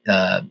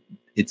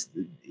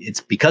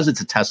it's because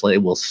it's a Tesla,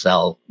 it will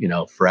sell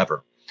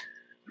forever.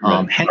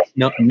 Right. Hence,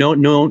 no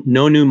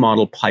new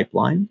model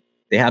pipeline.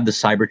 They have the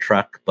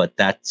Cybertruck, but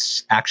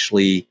that's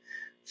actually,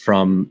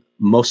 from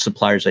most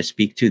suppliers I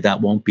speak to,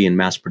 that won't be in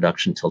mass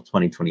production until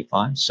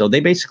 2025. So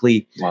they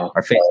basically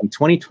are facing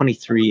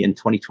 2023 and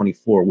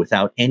 2024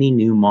 without any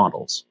new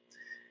models.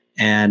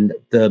 And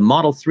the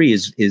Model 3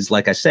 is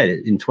like I said,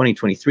 in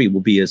 2023 will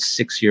be a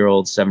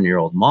 6-year-old,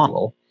 7-year-old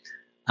model.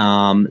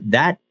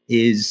 That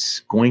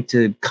is going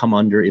to come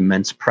under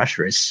immense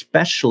pressure,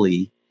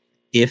 especially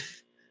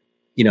if,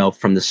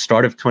 from the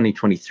start of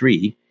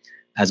 2023,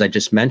 as I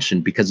just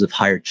mentioned, because of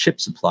higher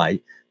chip supply,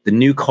 the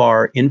new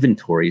car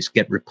inventories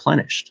get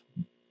replenished.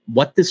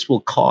 What this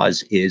will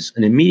cause is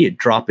an immediate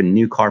drop in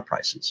new car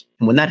prices.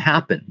 And when that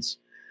happens,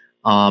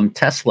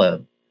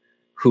 Tesla,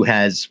 who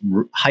has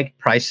hiked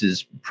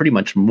prices pretty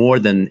much more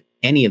than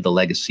any of the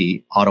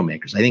legacy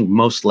automakers. I think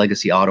most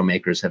legacy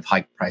automakers have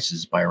hiked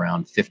prices by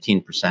around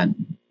 15%.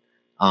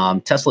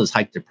 Tesla has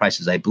hiked their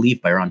prices, I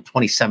believe, by around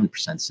 27%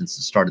 since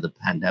the start of the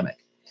pandemic.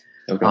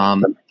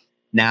 Okay.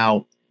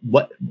 Now,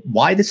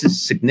 why this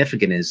is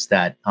significant is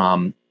that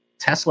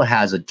Tesla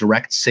has a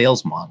direct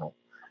sales model,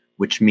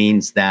 which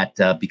means that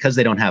because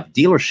they don't have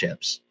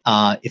dealerships,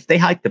 if they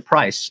hike the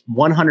price,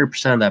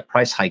 100% of that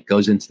price hike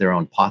goes into their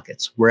own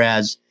pockets.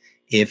 Whereas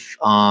if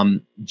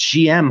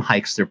GM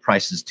hikes their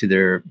prices to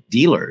their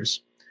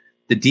dealers,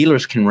 the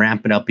dealers can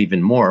ramp it up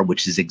even more,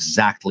 which is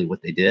exactly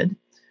what they did.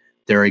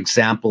 There are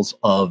examples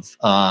of,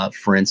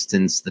 for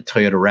instance, the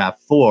Toyota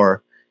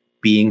RAV4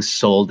 being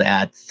sold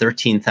at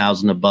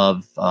 $13,000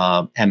 above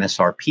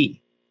MSRP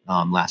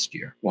last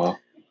year. Wow.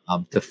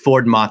 The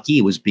Ford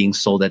Mach-E was being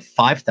sold at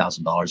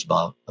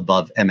 $5,000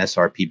 above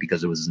MSRP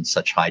because it was in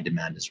such high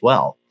demand as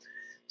well.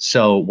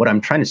 So what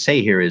I'm trying to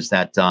say here is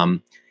that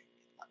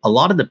a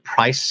lot of the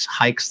price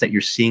hikes that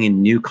you're seeing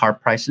in new car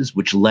prices,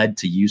 which led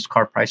to used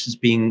car prices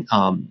being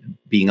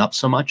up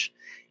so much,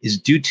 is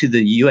due to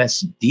the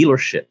U.S.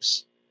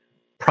 dealerships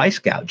price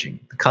gouging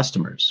the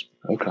customers.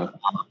 Okay.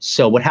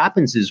 So what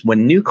happens is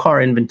when new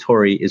car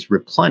inventory is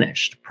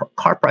replenished,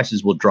 car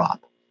prices will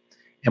drop.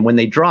 And when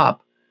they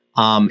drop,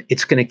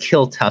 it's going to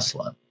kill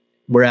Tesla.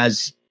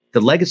 Whereas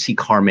the legacy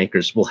car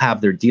makers will have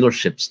their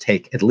dealerships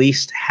take at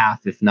least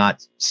half, if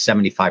not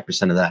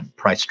 75% of that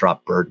price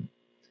drop burden.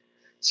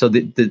 So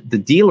the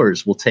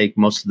dealers will take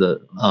most of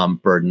the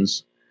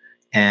burdens,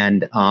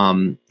 and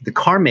the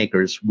car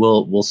makers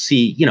will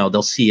see,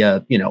 they'll see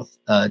a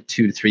 $2,000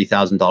 to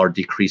 $3,000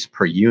 decrease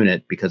per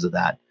unit because of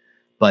that.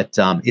 But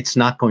it's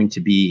not going to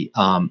be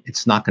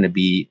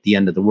the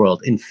end of the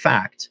world. In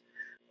fact,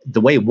 the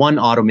way one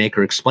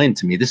automaker explained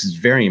to me, this is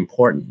very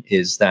important,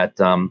 is that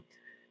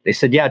they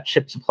said, yeah,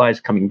 chip supply is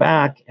coming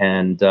back,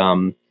 and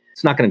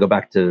it's not going to go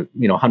back to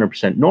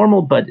 100%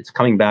 normal, but it's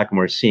coming back, and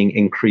we're seeing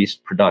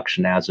increased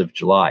production as of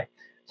July.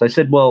 So I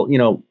said, well,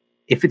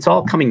 if it's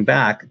all coming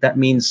back, that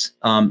means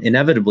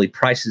inevitably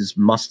prices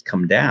must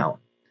come down.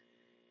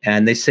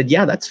 And they said,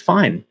 yeah, that's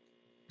fine.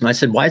 And I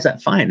said, why is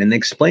that fine? And they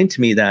explained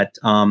to me that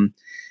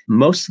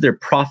most of their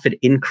profit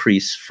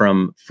increase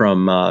from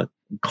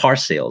car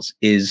sales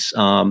is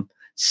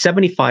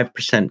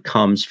 75%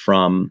 comes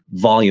from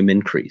volume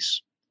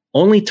increase.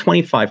 Only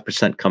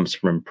 25% comes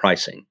from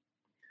pricing.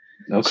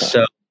 Okay.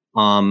 So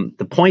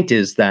the point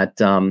is that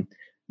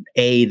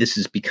this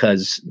is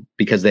because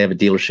they have a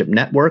dealership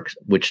network,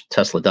 which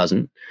Tesla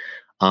doesn't.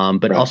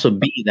 But right. Also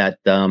B, that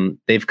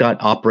they've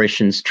got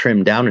operations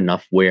trimmed down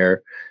enough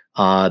where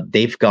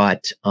they've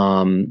got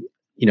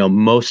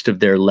most of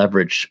their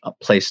leverage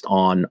placed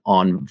on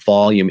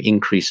volume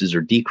increases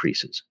or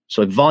decreases.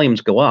 So if volumes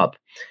go up,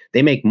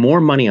 they make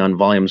more money on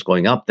volumes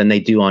going up than they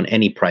do on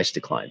any price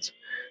declines.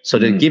 So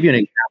to give you an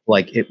example,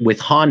 like with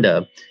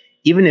Honda,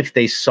 even if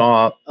they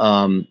saw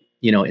in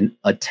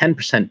a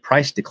 10%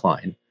 price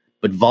decline,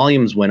 but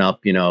volumes went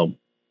up,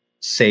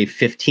 say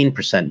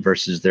 15%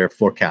 versus their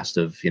forecast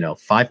of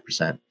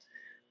 5%,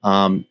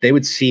 they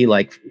would see,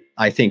 like,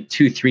 I think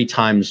 2-3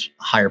 times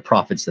higher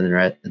profits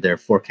than they're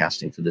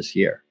forecasting for this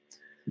year.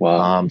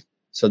 Wow.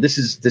 So this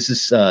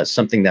is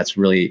something that's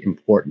really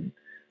important.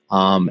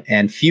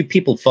 And few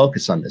people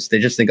focus on this. They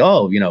just think,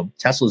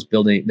 Tesla's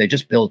they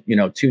just built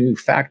 2 new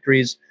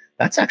factories.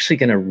 That's actually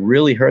going to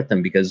really hurt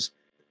them, because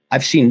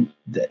I've seen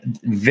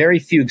very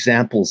few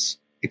examples,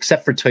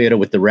 except for Toyota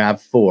with the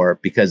RAV4,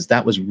 because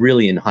that was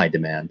really in high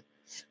demand.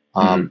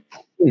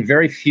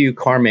 Very few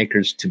car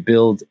makers to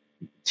build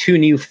 2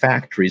 new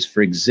factories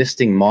for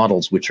existing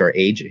models which are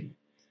aging.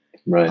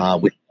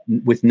 Right.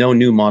 with no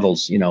new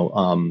models,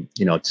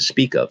 to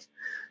speak of.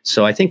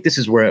 So I think this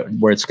is where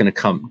it's going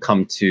to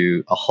come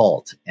to a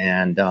halt.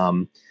 And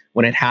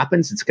when it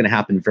happens, it's going to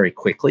happen very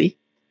quickly.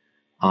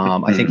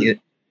 I think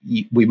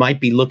we might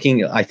be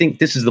looking. I think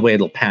this is the way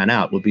it'll pan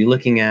out. We'll be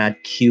looking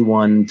at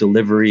Q1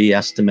 delivery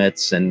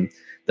estimates, and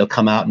they'll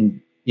come out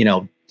and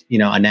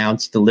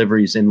announce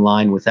deliveries in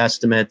line with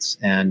estimates,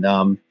 and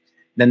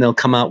then they'll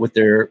come out with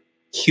their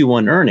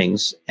Q1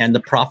 earnings, and the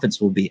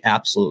profits will be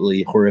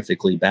absolutely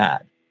horrifically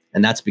bad.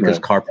 And that's because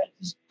car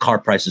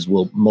prices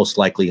will most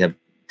likely have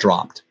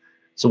dropped.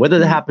 So whether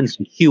that happens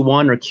in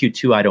Q1 or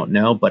Q2, I don't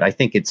know, but I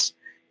think it's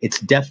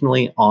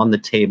definitely on the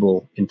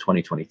table in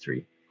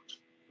 2023.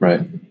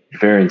 Right.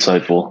 Very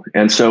insightful.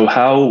 And so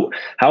how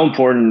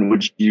important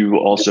would you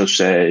also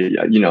say,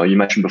 you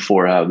mentioned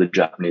before how the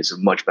Japanese have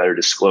much better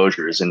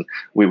disclosures, and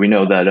we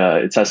know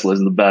that Tesla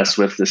isn't the best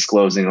with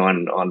disclosing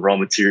on raw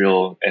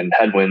material and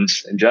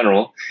headwinds in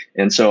general.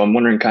 And so I'm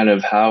wondering kind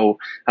of how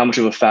much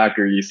of a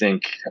factor you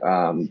think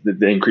the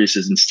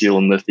increases in steel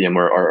and lithium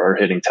are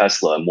hitting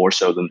Tesla more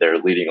so than they're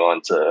leading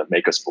on to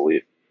make us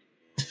believe.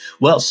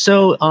 Well,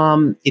 so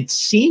it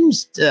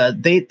seems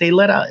they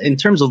let out in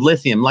terms of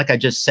lithium, like I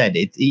just said,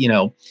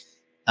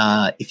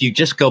 if you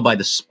just go by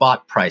the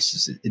spot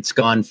prices, it's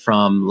gone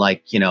from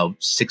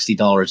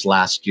 $60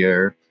 last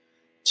year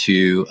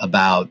to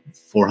about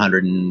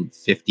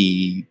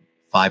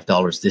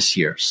 $455 this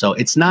year. So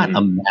it's not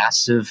a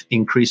massive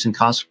increase in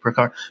cost per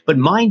car. But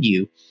mind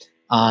you,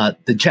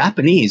 the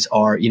Japanese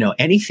are,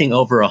 anything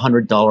over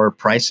 $100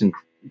 price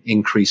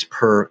increase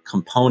per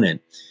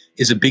component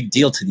is a big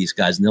deal to these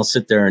guys, and they'll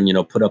sit there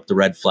and put up the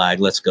red flag.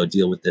 Let's go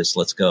deal with this.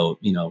 Let's go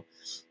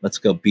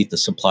beat the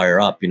supplier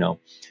up.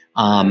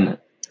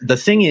 The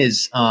thing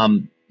is,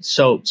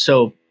 so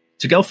to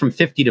go from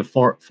 50 to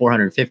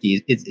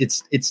 450,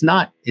 it's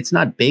not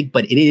big,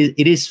 but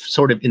it is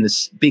sort of in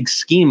this big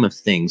scheme of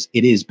things.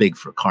 It is big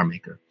for a car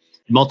maker.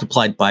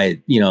 Multiplied by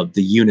the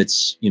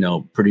units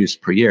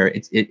produced per year,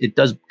 it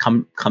does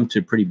come to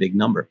a pretty big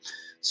number.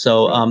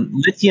 So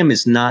lithium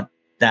is not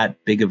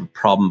that big of a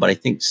problem, but I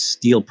think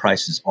steel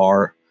prices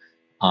are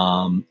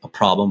a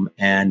problem.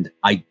 And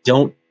I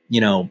don't,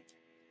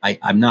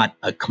 I'm not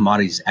a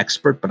commodities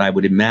expert, but I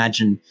would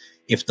imagine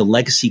if the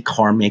legacy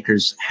car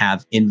makers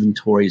have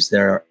inventories that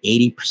are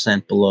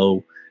 80%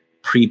 below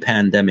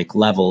pre-pandemic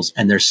levels,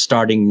 and they're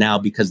starting now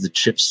because the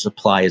chip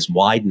supply is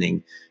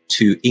widening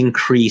to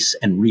increase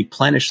and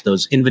replenish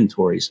those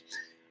inventories,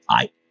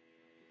 I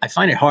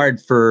find it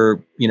hard for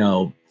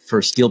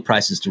steel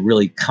prices to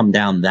really come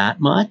down that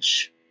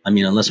much. I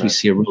mean, unless we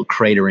see a real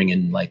cratering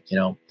in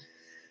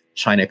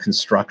China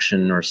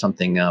construction or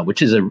something,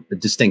 which is a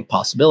distinct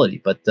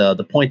possibility. But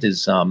the point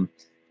is, I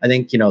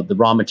think, the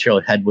raw material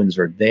headwinds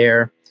are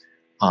there.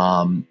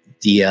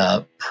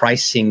 The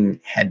pricing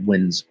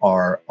headwinds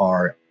are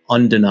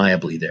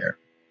undeniably there.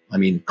 I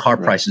mean, car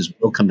prices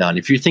will come down.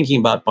 If you're thinking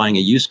about buying a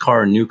used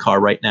car or a new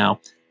car right now,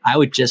 I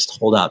would just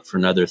hold out for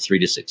another 3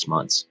 to 6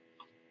 months.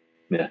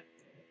 Yeah,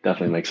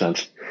 definitely makes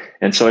sense.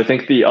 And so I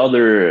think the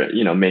other,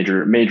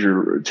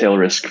 major tail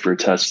risk for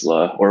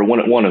Tesla, or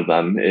one of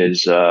them,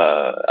 is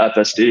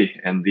FSD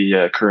and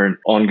the current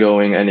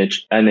ongoing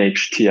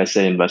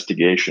NHTSA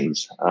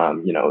investigations.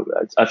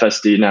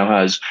 FSD now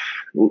has,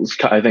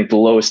 I think, the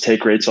lowest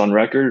take rates on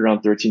record,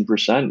 around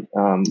 13%.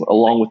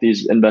 Along with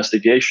these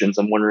investigations,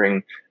 I'm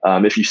wondering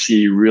if you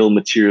see real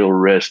material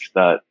risk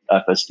that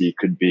FSD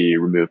could be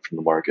removed from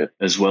the market,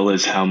 as well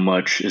as how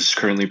much is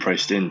currently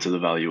priced into the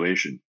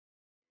valuation.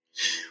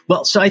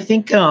 Well, so I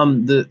think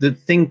the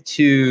thing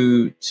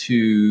to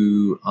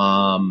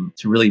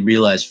really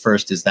realize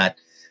first is that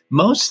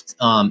most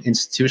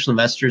institutional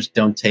investors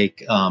don't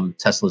take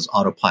Tesla's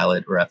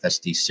autopilot or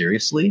FSD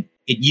seriously.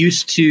 It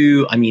used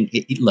to. I mean,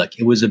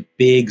 it was a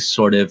big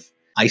sort of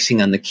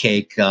icing on the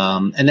cake,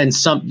 and then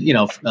some.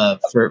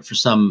 For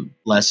some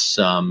less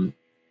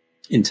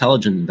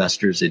intelligent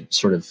investors, it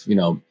sort of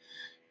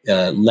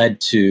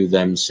led to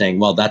them saying,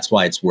 "Well, that's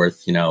why it's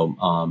worth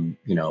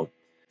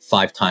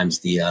 5 times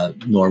the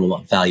normal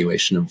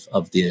valuation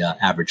of the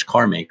average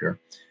car maker."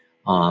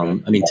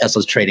 I mean,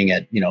 Tesla's trading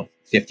at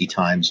 50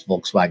 times.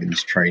 Volkswagen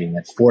is trading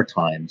at 4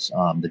 times.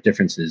 The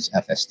difference is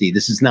FSD.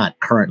 This is not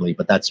currently,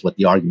 but that's what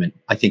the argument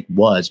I think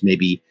was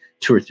maybe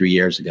 2 or 3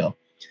 years ago.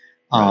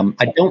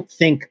 I don't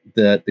think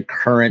the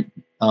current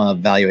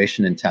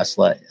valuation in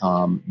Tesla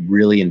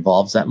really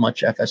involves that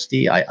much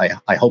FSD.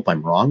 I hope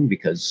I'm wrong,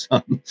 because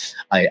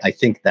I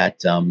think that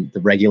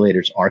the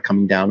regulators are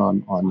coming down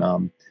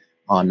on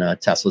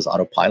Tesla's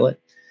autopilot.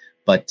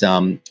 But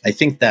I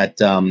think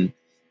that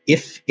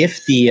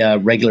if the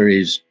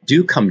regulators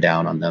do come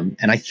down on them,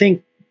 and I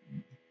think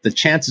the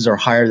chances are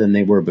higher than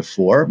they were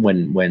before,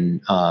 when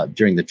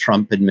during the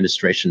Trump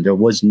administration, there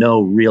was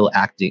no real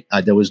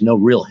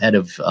head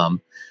of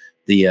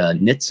the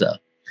NHTSA.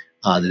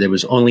 There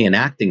was only an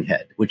acting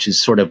head, which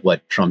is sort of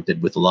what Trump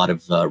did with a lot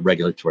of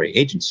regulatory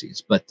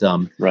agencies. But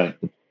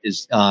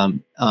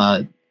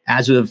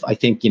as of, I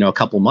think, a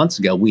couple months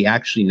ago, we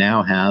actually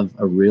now have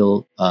a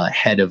real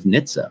head of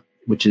NHTSA,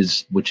 which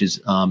is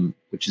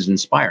which is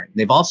inspiring.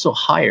 They've also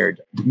hired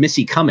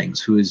Missy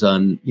Cummings, who is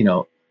an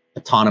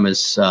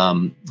autonomous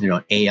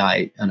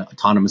AI, an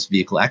autonomous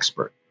vehicle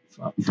expert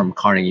from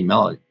Carnegie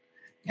Mellon,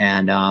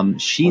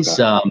 and she's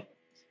the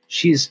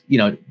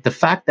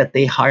fact that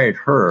they hired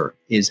her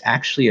is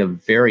actually a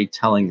very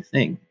telling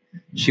thing.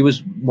 She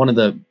was one of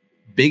the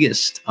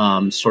biggest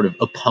sort of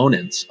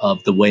opponents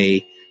of the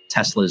way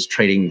Tesla is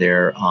trading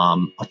their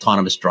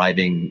autonomous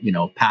driving,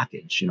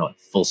 package,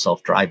 full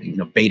self-driving,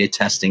 beta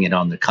testing it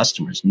on the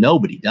customers.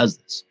 Nobody does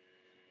this.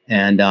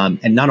 And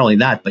not only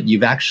that, but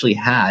you've actually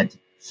had,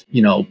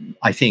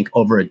 I think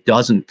over a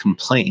dozen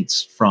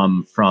complaints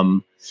from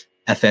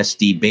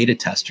FSD beta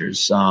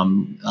testers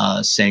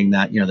saying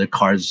that, their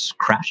cars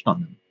crashed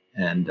on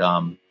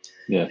them.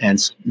 And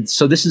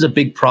so this is a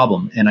big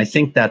problem. And I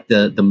think that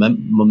the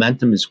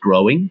momentum is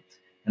growing.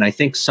 And I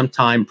think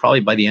sometime probably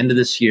by the end of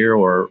this year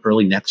or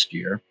early next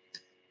year,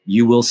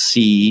 you will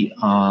see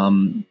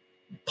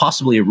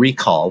possibly a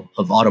recall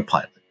of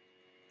autopilot.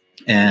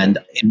 And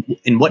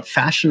in what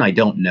fashion, I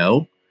don't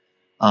know.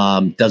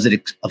 Does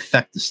it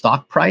affect the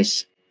stock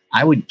price?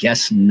 I would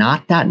guess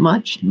not that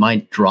much. It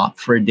might drop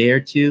for a day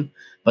or two.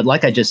 But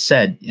like I just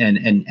said,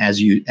 and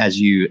as you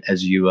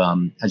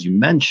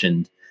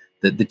mentioned,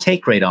 the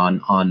take rate on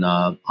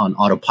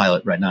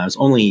autopilot right now is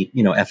only,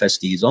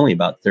 FSD is only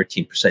about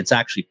 13%. It's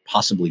actually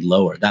possibly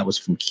lower. That was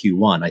from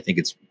Q1. I think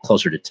it's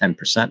closer to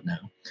 10%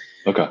 now.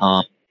 Okay.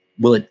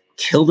 Will it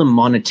kill them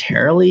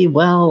monetarily?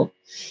 Well,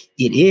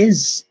 it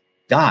is.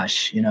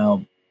 Gosh,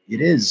 it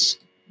is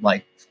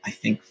like I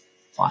think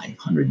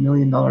 $500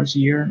 million a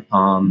year.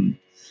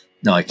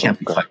 No, it can't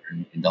be $500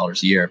 million a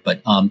year,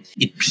 but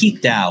it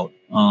peaked out,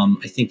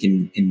 I think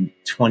in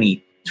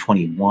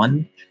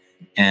 2021.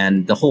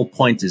 And the whole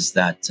point is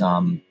that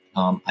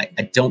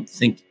I don't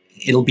think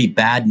it'll be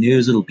bad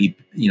news. It'll be,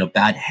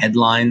 bad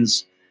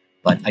headlines,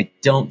 but I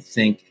don't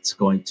think it's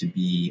going to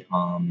be,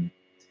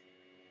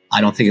 I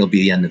don't think it'll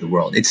be the end of the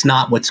world. It's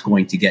not what's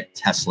going to get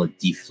Tesla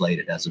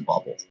deflated as a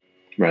bubble.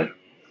 Right.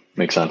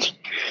 Makes sense.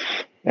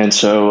 And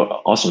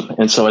so awesome.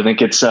 And so I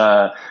think it's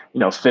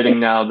fitting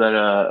now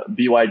that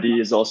BYD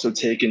has also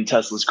taken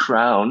Tesla's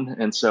crown,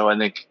 and so I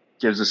think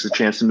gives us a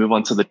chance to move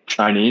on to the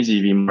Chinese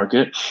EV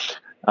market.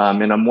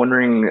 And I'm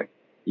wondering,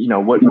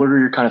 what are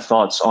your kind of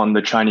thoughts on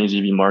the Chinese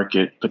EV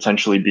market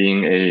potentially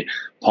being a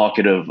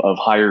pocket of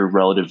higher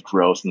relative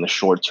growth in the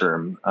short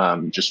term?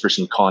 Just for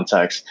some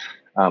context,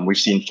 we've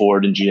seen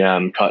Ford and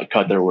GM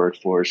cut their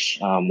workforce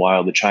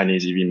while the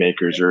Chinese EV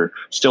makers are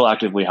still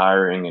actively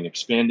hiring and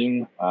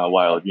expanding,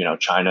 while,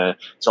 China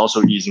is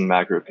also easing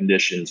macro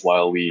conditions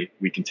while we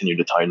continue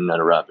to tighten at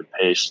a rapid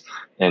pace.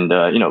 And,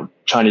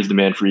 Chinese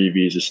demand for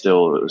EVs is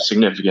still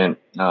significant.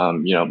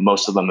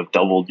 Most of them have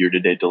doubled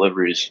year-to-date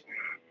deliveries.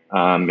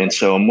 And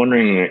so I'm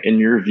wondering, in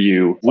your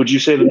view, would you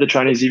say that the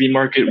Chinese EV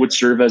market would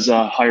serve as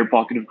a higher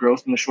pocket of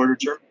growth in the shorter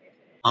term?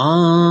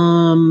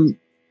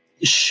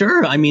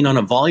 Sure. I mean, on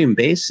a volume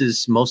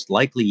basis, most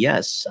likely,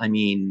 yes. I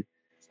mean,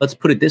 let's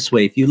put it this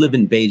way. If you live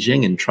in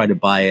Beijing and try to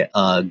buy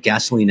a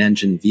gasoline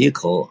engine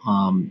vehicle,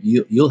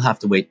 you'll have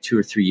to wait 2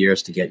 or 3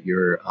 years to get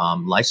your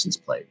license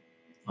plate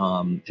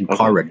and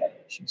car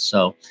registration.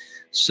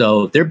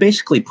 So they're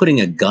basically putting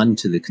a gun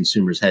to the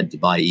consumer's head to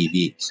buy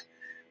EVs.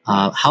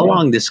 How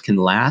long this can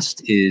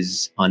last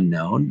is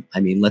unknown.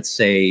 I mean, let's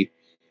say,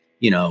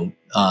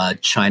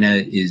 China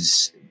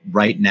is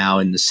right now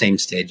in the same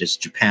stage as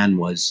Japan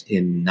was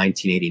in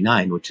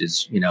 1989, which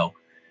is,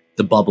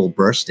 the bubble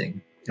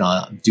bursting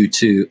due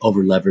to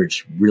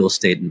over-leveraged real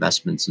estate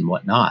investments and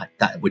whatnot,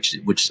 which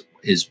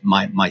is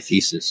my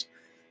thesis.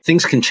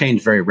 Things can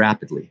change very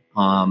rapidly.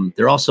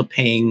 They're also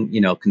paying,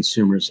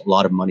 consumers a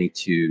lot of money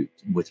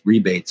with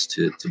rebates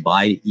to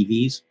buy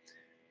EVs.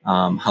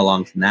 How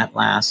long can that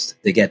last?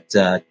 They get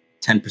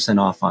 10%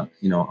 off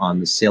on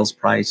the sales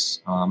price.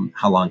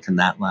 How long can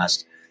that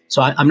last?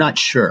 So I'm not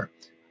sure.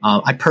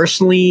 I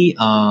personally,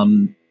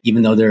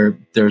 even though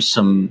there's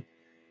some,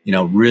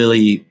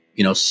 really,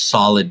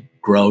 solid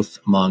growth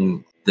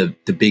among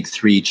the big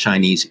three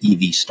Chinese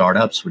EV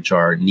startups, which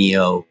are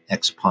NIO,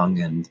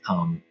 XPeng,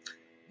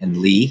 and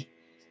Li.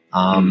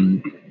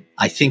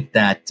 I think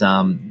that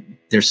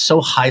they're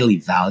so highly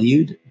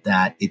valued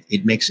that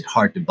it makes it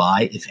hard to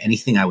buy. If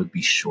anything, I would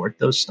be short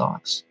those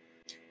stocks.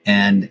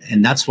 And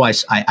that's why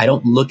I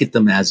don't look at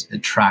them as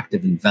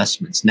attractive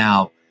investments.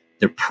 Now,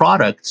 their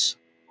products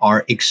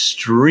are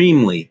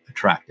extremely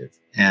attractive.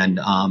 And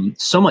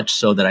so much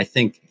so that I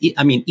think,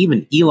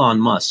 even Elon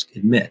Musk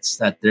admits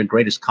that their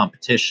greatest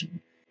competition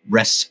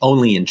rests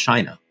only in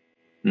China,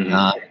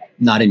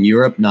 not in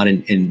Europe, not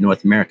in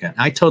North America. And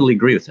I totally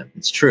agree with him.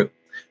 It's true.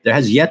 There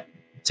has yet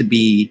to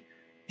be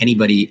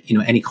anybody,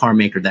 any car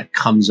maker that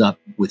comes up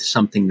with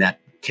something that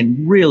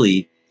can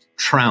really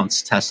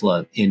trounce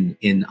Tesla in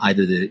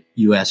either the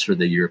US or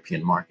the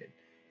European market.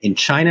 In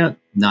China,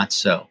 not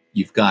so.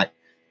 You've got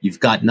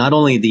not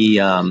only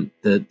the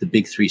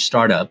big three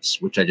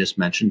startups, which I just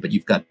mentioned, but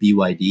you've got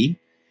BYD.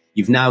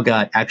 You've now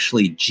got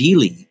actually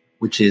Geely,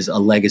 which is a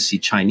legacy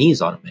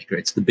Chinese automaker.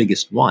 It's the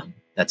biggest one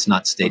that's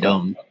not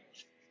state-owned.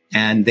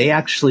 And they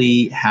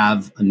actually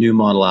have a new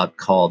model out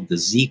called the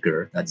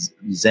Zeekr. That's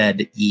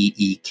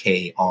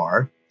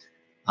Zeekr.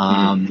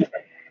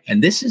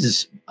 And this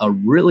is a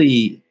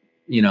really,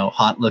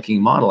 hot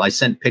looking model. I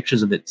sent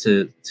pictures of it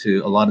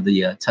to a lot of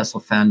the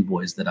Tesla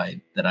fanboys that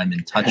I'm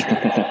in touch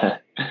with.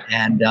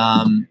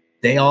 And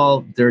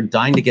they're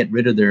dying to get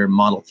rid of their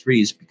Model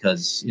 3s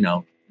because,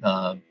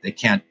 they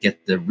can't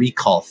get the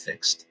recall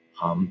fixed.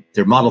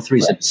 Their Model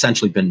 3s have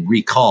essentially been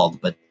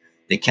recalled, but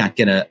they can't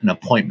get an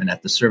appointment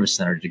at the service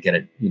center to get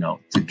it,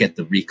 to get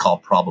the recall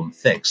problem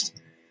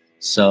fixed.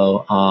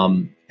 So,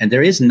 and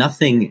there is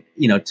nothing,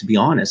 to be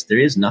honest, there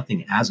is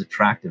nothing as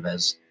attractive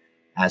as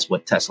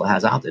what Tesla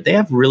has out there. They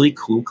have really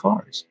cool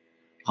cars.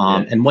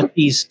 And what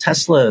these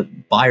Tesla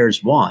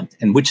buyers want,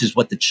 and which is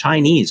what the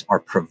Chinese are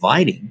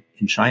providing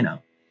in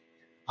China,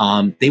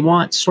 they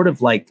want sort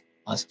of like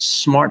a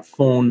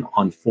smartphone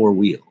on four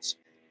wheels.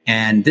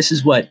 And this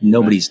is what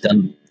nobody's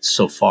done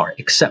so far,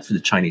 except for the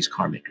Chinese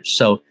car makers.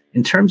 So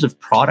in terms of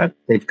product,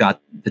 they've got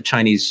the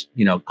Chinese,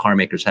 car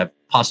makers have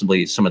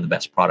possibly some of the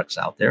best products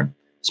out there,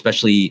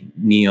 especially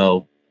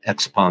NIO,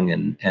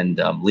 XPeng,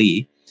 and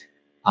Li.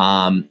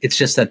 It's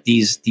just that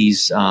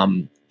these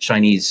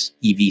Chinese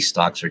EV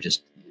stocks are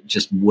just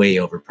way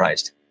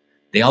overpriced.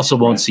 They also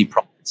won't see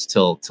profits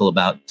till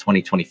about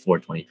 2024,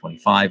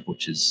 2025,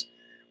 which is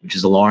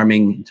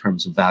alarming in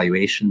terms of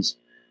valuations.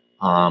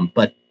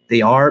 But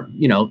they are,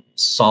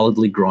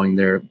 solidly growing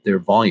their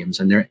volumes,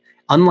 and they're,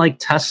 unlike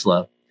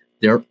Tesla,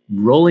 they're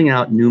rolling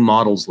out new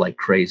models like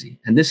crazy.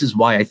 And this is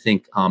why I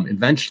think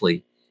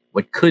eventually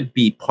what could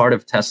be part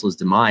of Tesla's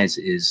demise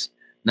is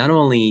not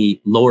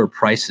only lower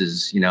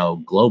prices,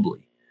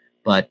 globally,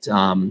 but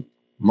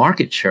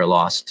market share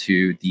loss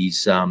to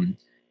these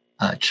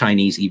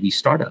Chinese EV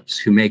startups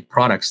who make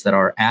products that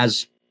are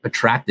as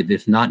attractive,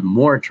 if not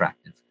more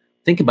attractive.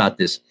 Think about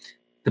this.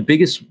 The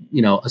biggest,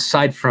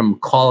 aside from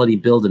quality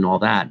build and all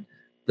that,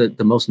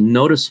 the most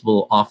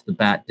noticeable off the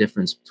bat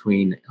difference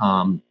between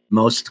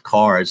most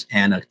cars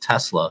and a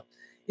Tesla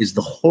is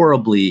the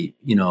horribly,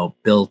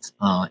 built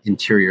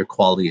interior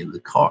quality of the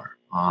car.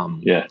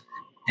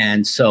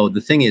 And so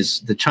the thing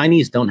is, the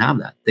Chinese don't have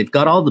that. They've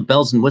got all the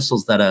bells and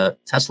whistles that a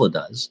Tesla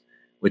does,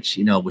 which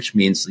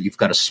means that you've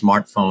got a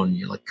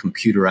smartphone, like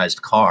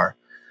computerized car,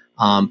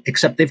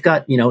 except they've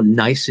got,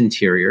 nice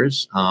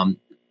interiors,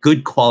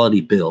 good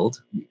quality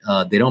build.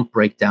 They don't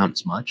break down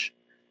as much.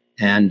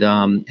 And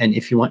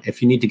if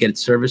you need to get it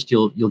serviced,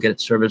 you'll get it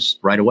serviced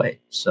right away.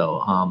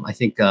 So I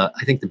think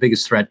the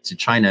biggest threat to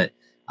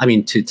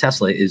to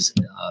Tesla is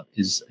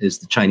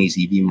the Chinese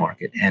EV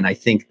market. And I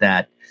think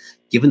that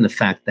given the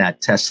fact that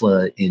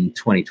Tesla in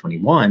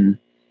 2021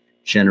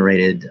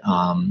 generated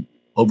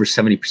over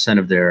 70%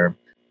 of their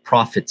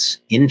profits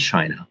in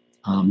China,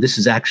 this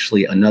is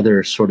actually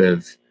another sort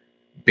of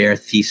bare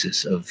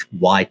thesis of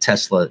why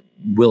Tesla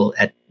will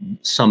at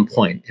some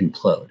point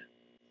implode.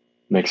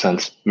 Makes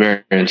sense.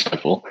 Very, very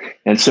insightful.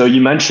 And so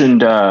you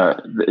mentioned,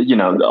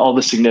 all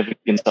the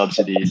significant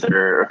subsidies that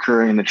are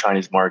occurring in the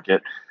Chinese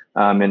market.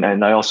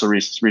 And I also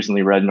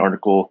recently read an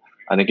article,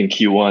 I think in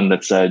Q1,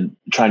 that said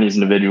Chinese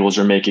individuals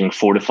are making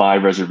 4 to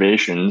 5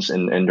 reservations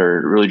and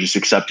are really just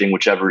accepting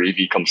whichever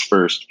EV comes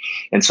first.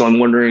 And so I'm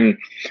wondering,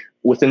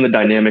 within the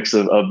dynamics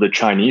of the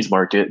Chinese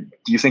market,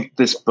 do you think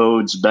this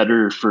bodes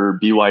better for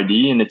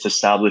BYD and its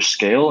established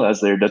scale, as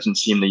there doesn't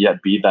seem to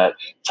yet be that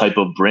type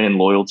of brand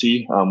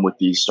loyalty with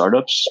these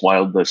startups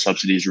while the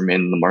subsidies remain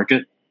in the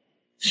market?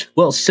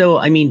 Well, so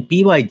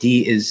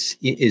BYD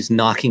is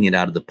knocking it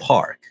out of the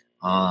park.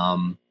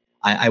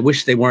 I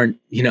wish they weren't,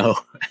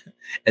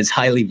 as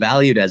highly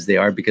valued as they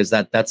are, because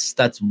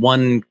that's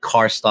one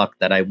car stock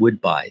that I would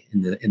buy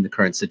in the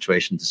current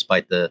situation,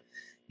 despite the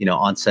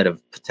onset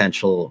of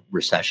potential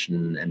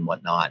recession and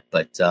whatnot.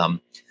 But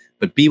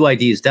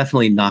BYD is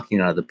definitely knocking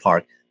it out of the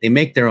park. They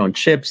make their own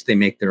chips. They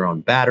make their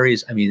own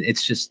batteries.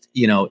 It's just,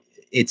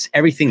 it's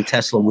everything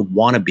Tesla would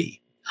want to be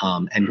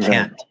and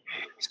can't.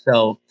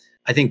 So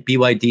I think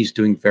BYD is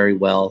doing very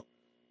well.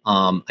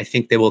 I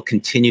think they will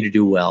continue to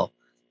do well.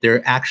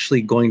 They're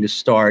actually going to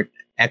start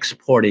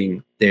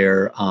exporting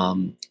their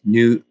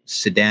new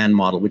sedan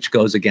model, which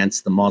goes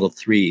against the Model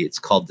 3. It's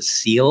called the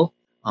Seal.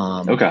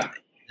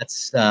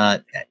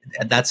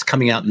 That's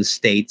coming out in the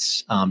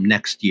States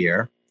next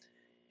year.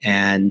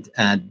 And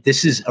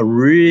this is a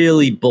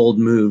really bold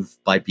move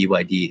by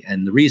BYD.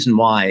 And the reason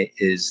why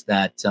is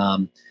that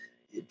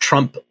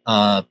Trump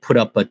put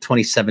up a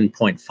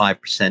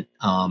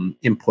 27.5%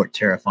 import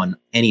tariff on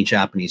any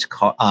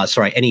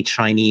any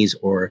Chinese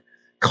or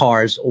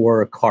cars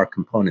or car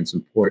components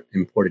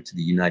imported to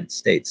the United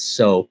States.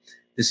 So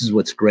this is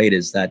what's great,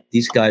 is that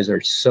these guys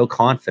are so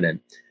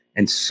confident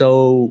and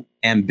so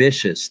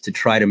ambitious to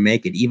try to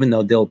make it, even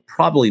though they'll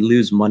probably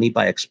lose money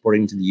by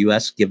exporting to the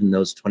US, given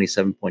those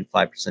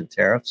 27.5%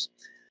 tariffs.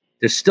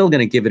 They're still going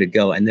to give it a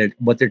go. And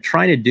what they're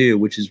trying to do,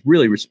 which is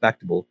really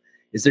respectable,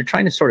 is they're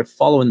trying to sort of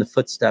follow in the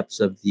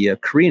footsteps of the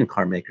Korean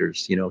car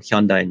makers,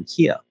 Hyundai and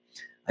Kia.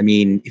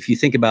 If you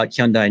think about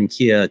Hyundai and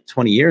Kia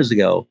 20 years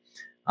ago,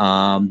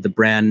 the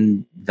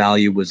brand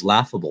value was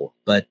laughable.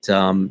 But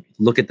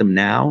look at them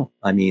now.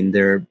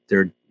 They're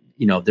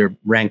they're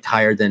ranked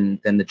higher than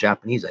the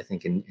Japanese, I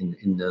think, in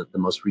the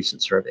most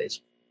recent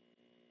surveys.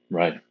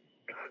 Right.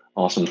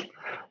 Awesome.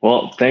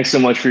 Well, thanks so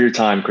much for your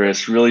time,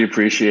 Chris. Really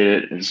appreciate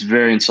it. It's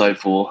very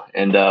insightful.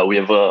 And we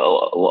have a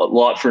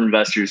lot for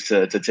investors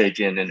to take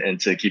in and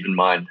to keep in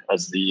mind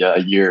as the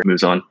year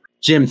moves on.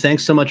 Jim,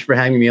 thanks so much for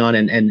having me on.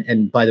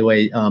 And by the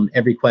way,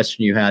 every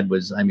question you had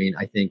was,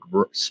 I think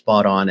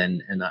spot on.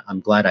 And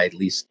I'm glad I at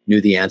least knew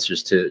the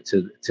answers to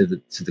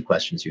the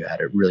questions you had.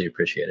 I really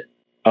appreciate it.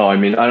 Oh, I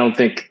don't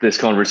think this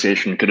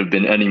conversation could have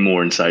been any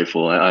more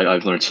insightful.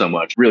 I've learned so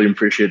much. Really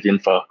appreciate the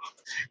info.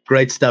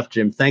 Great stuff,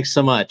 Jim. Thanks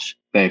so much.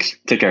 Thanks.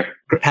 Take care.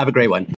 Have a great one.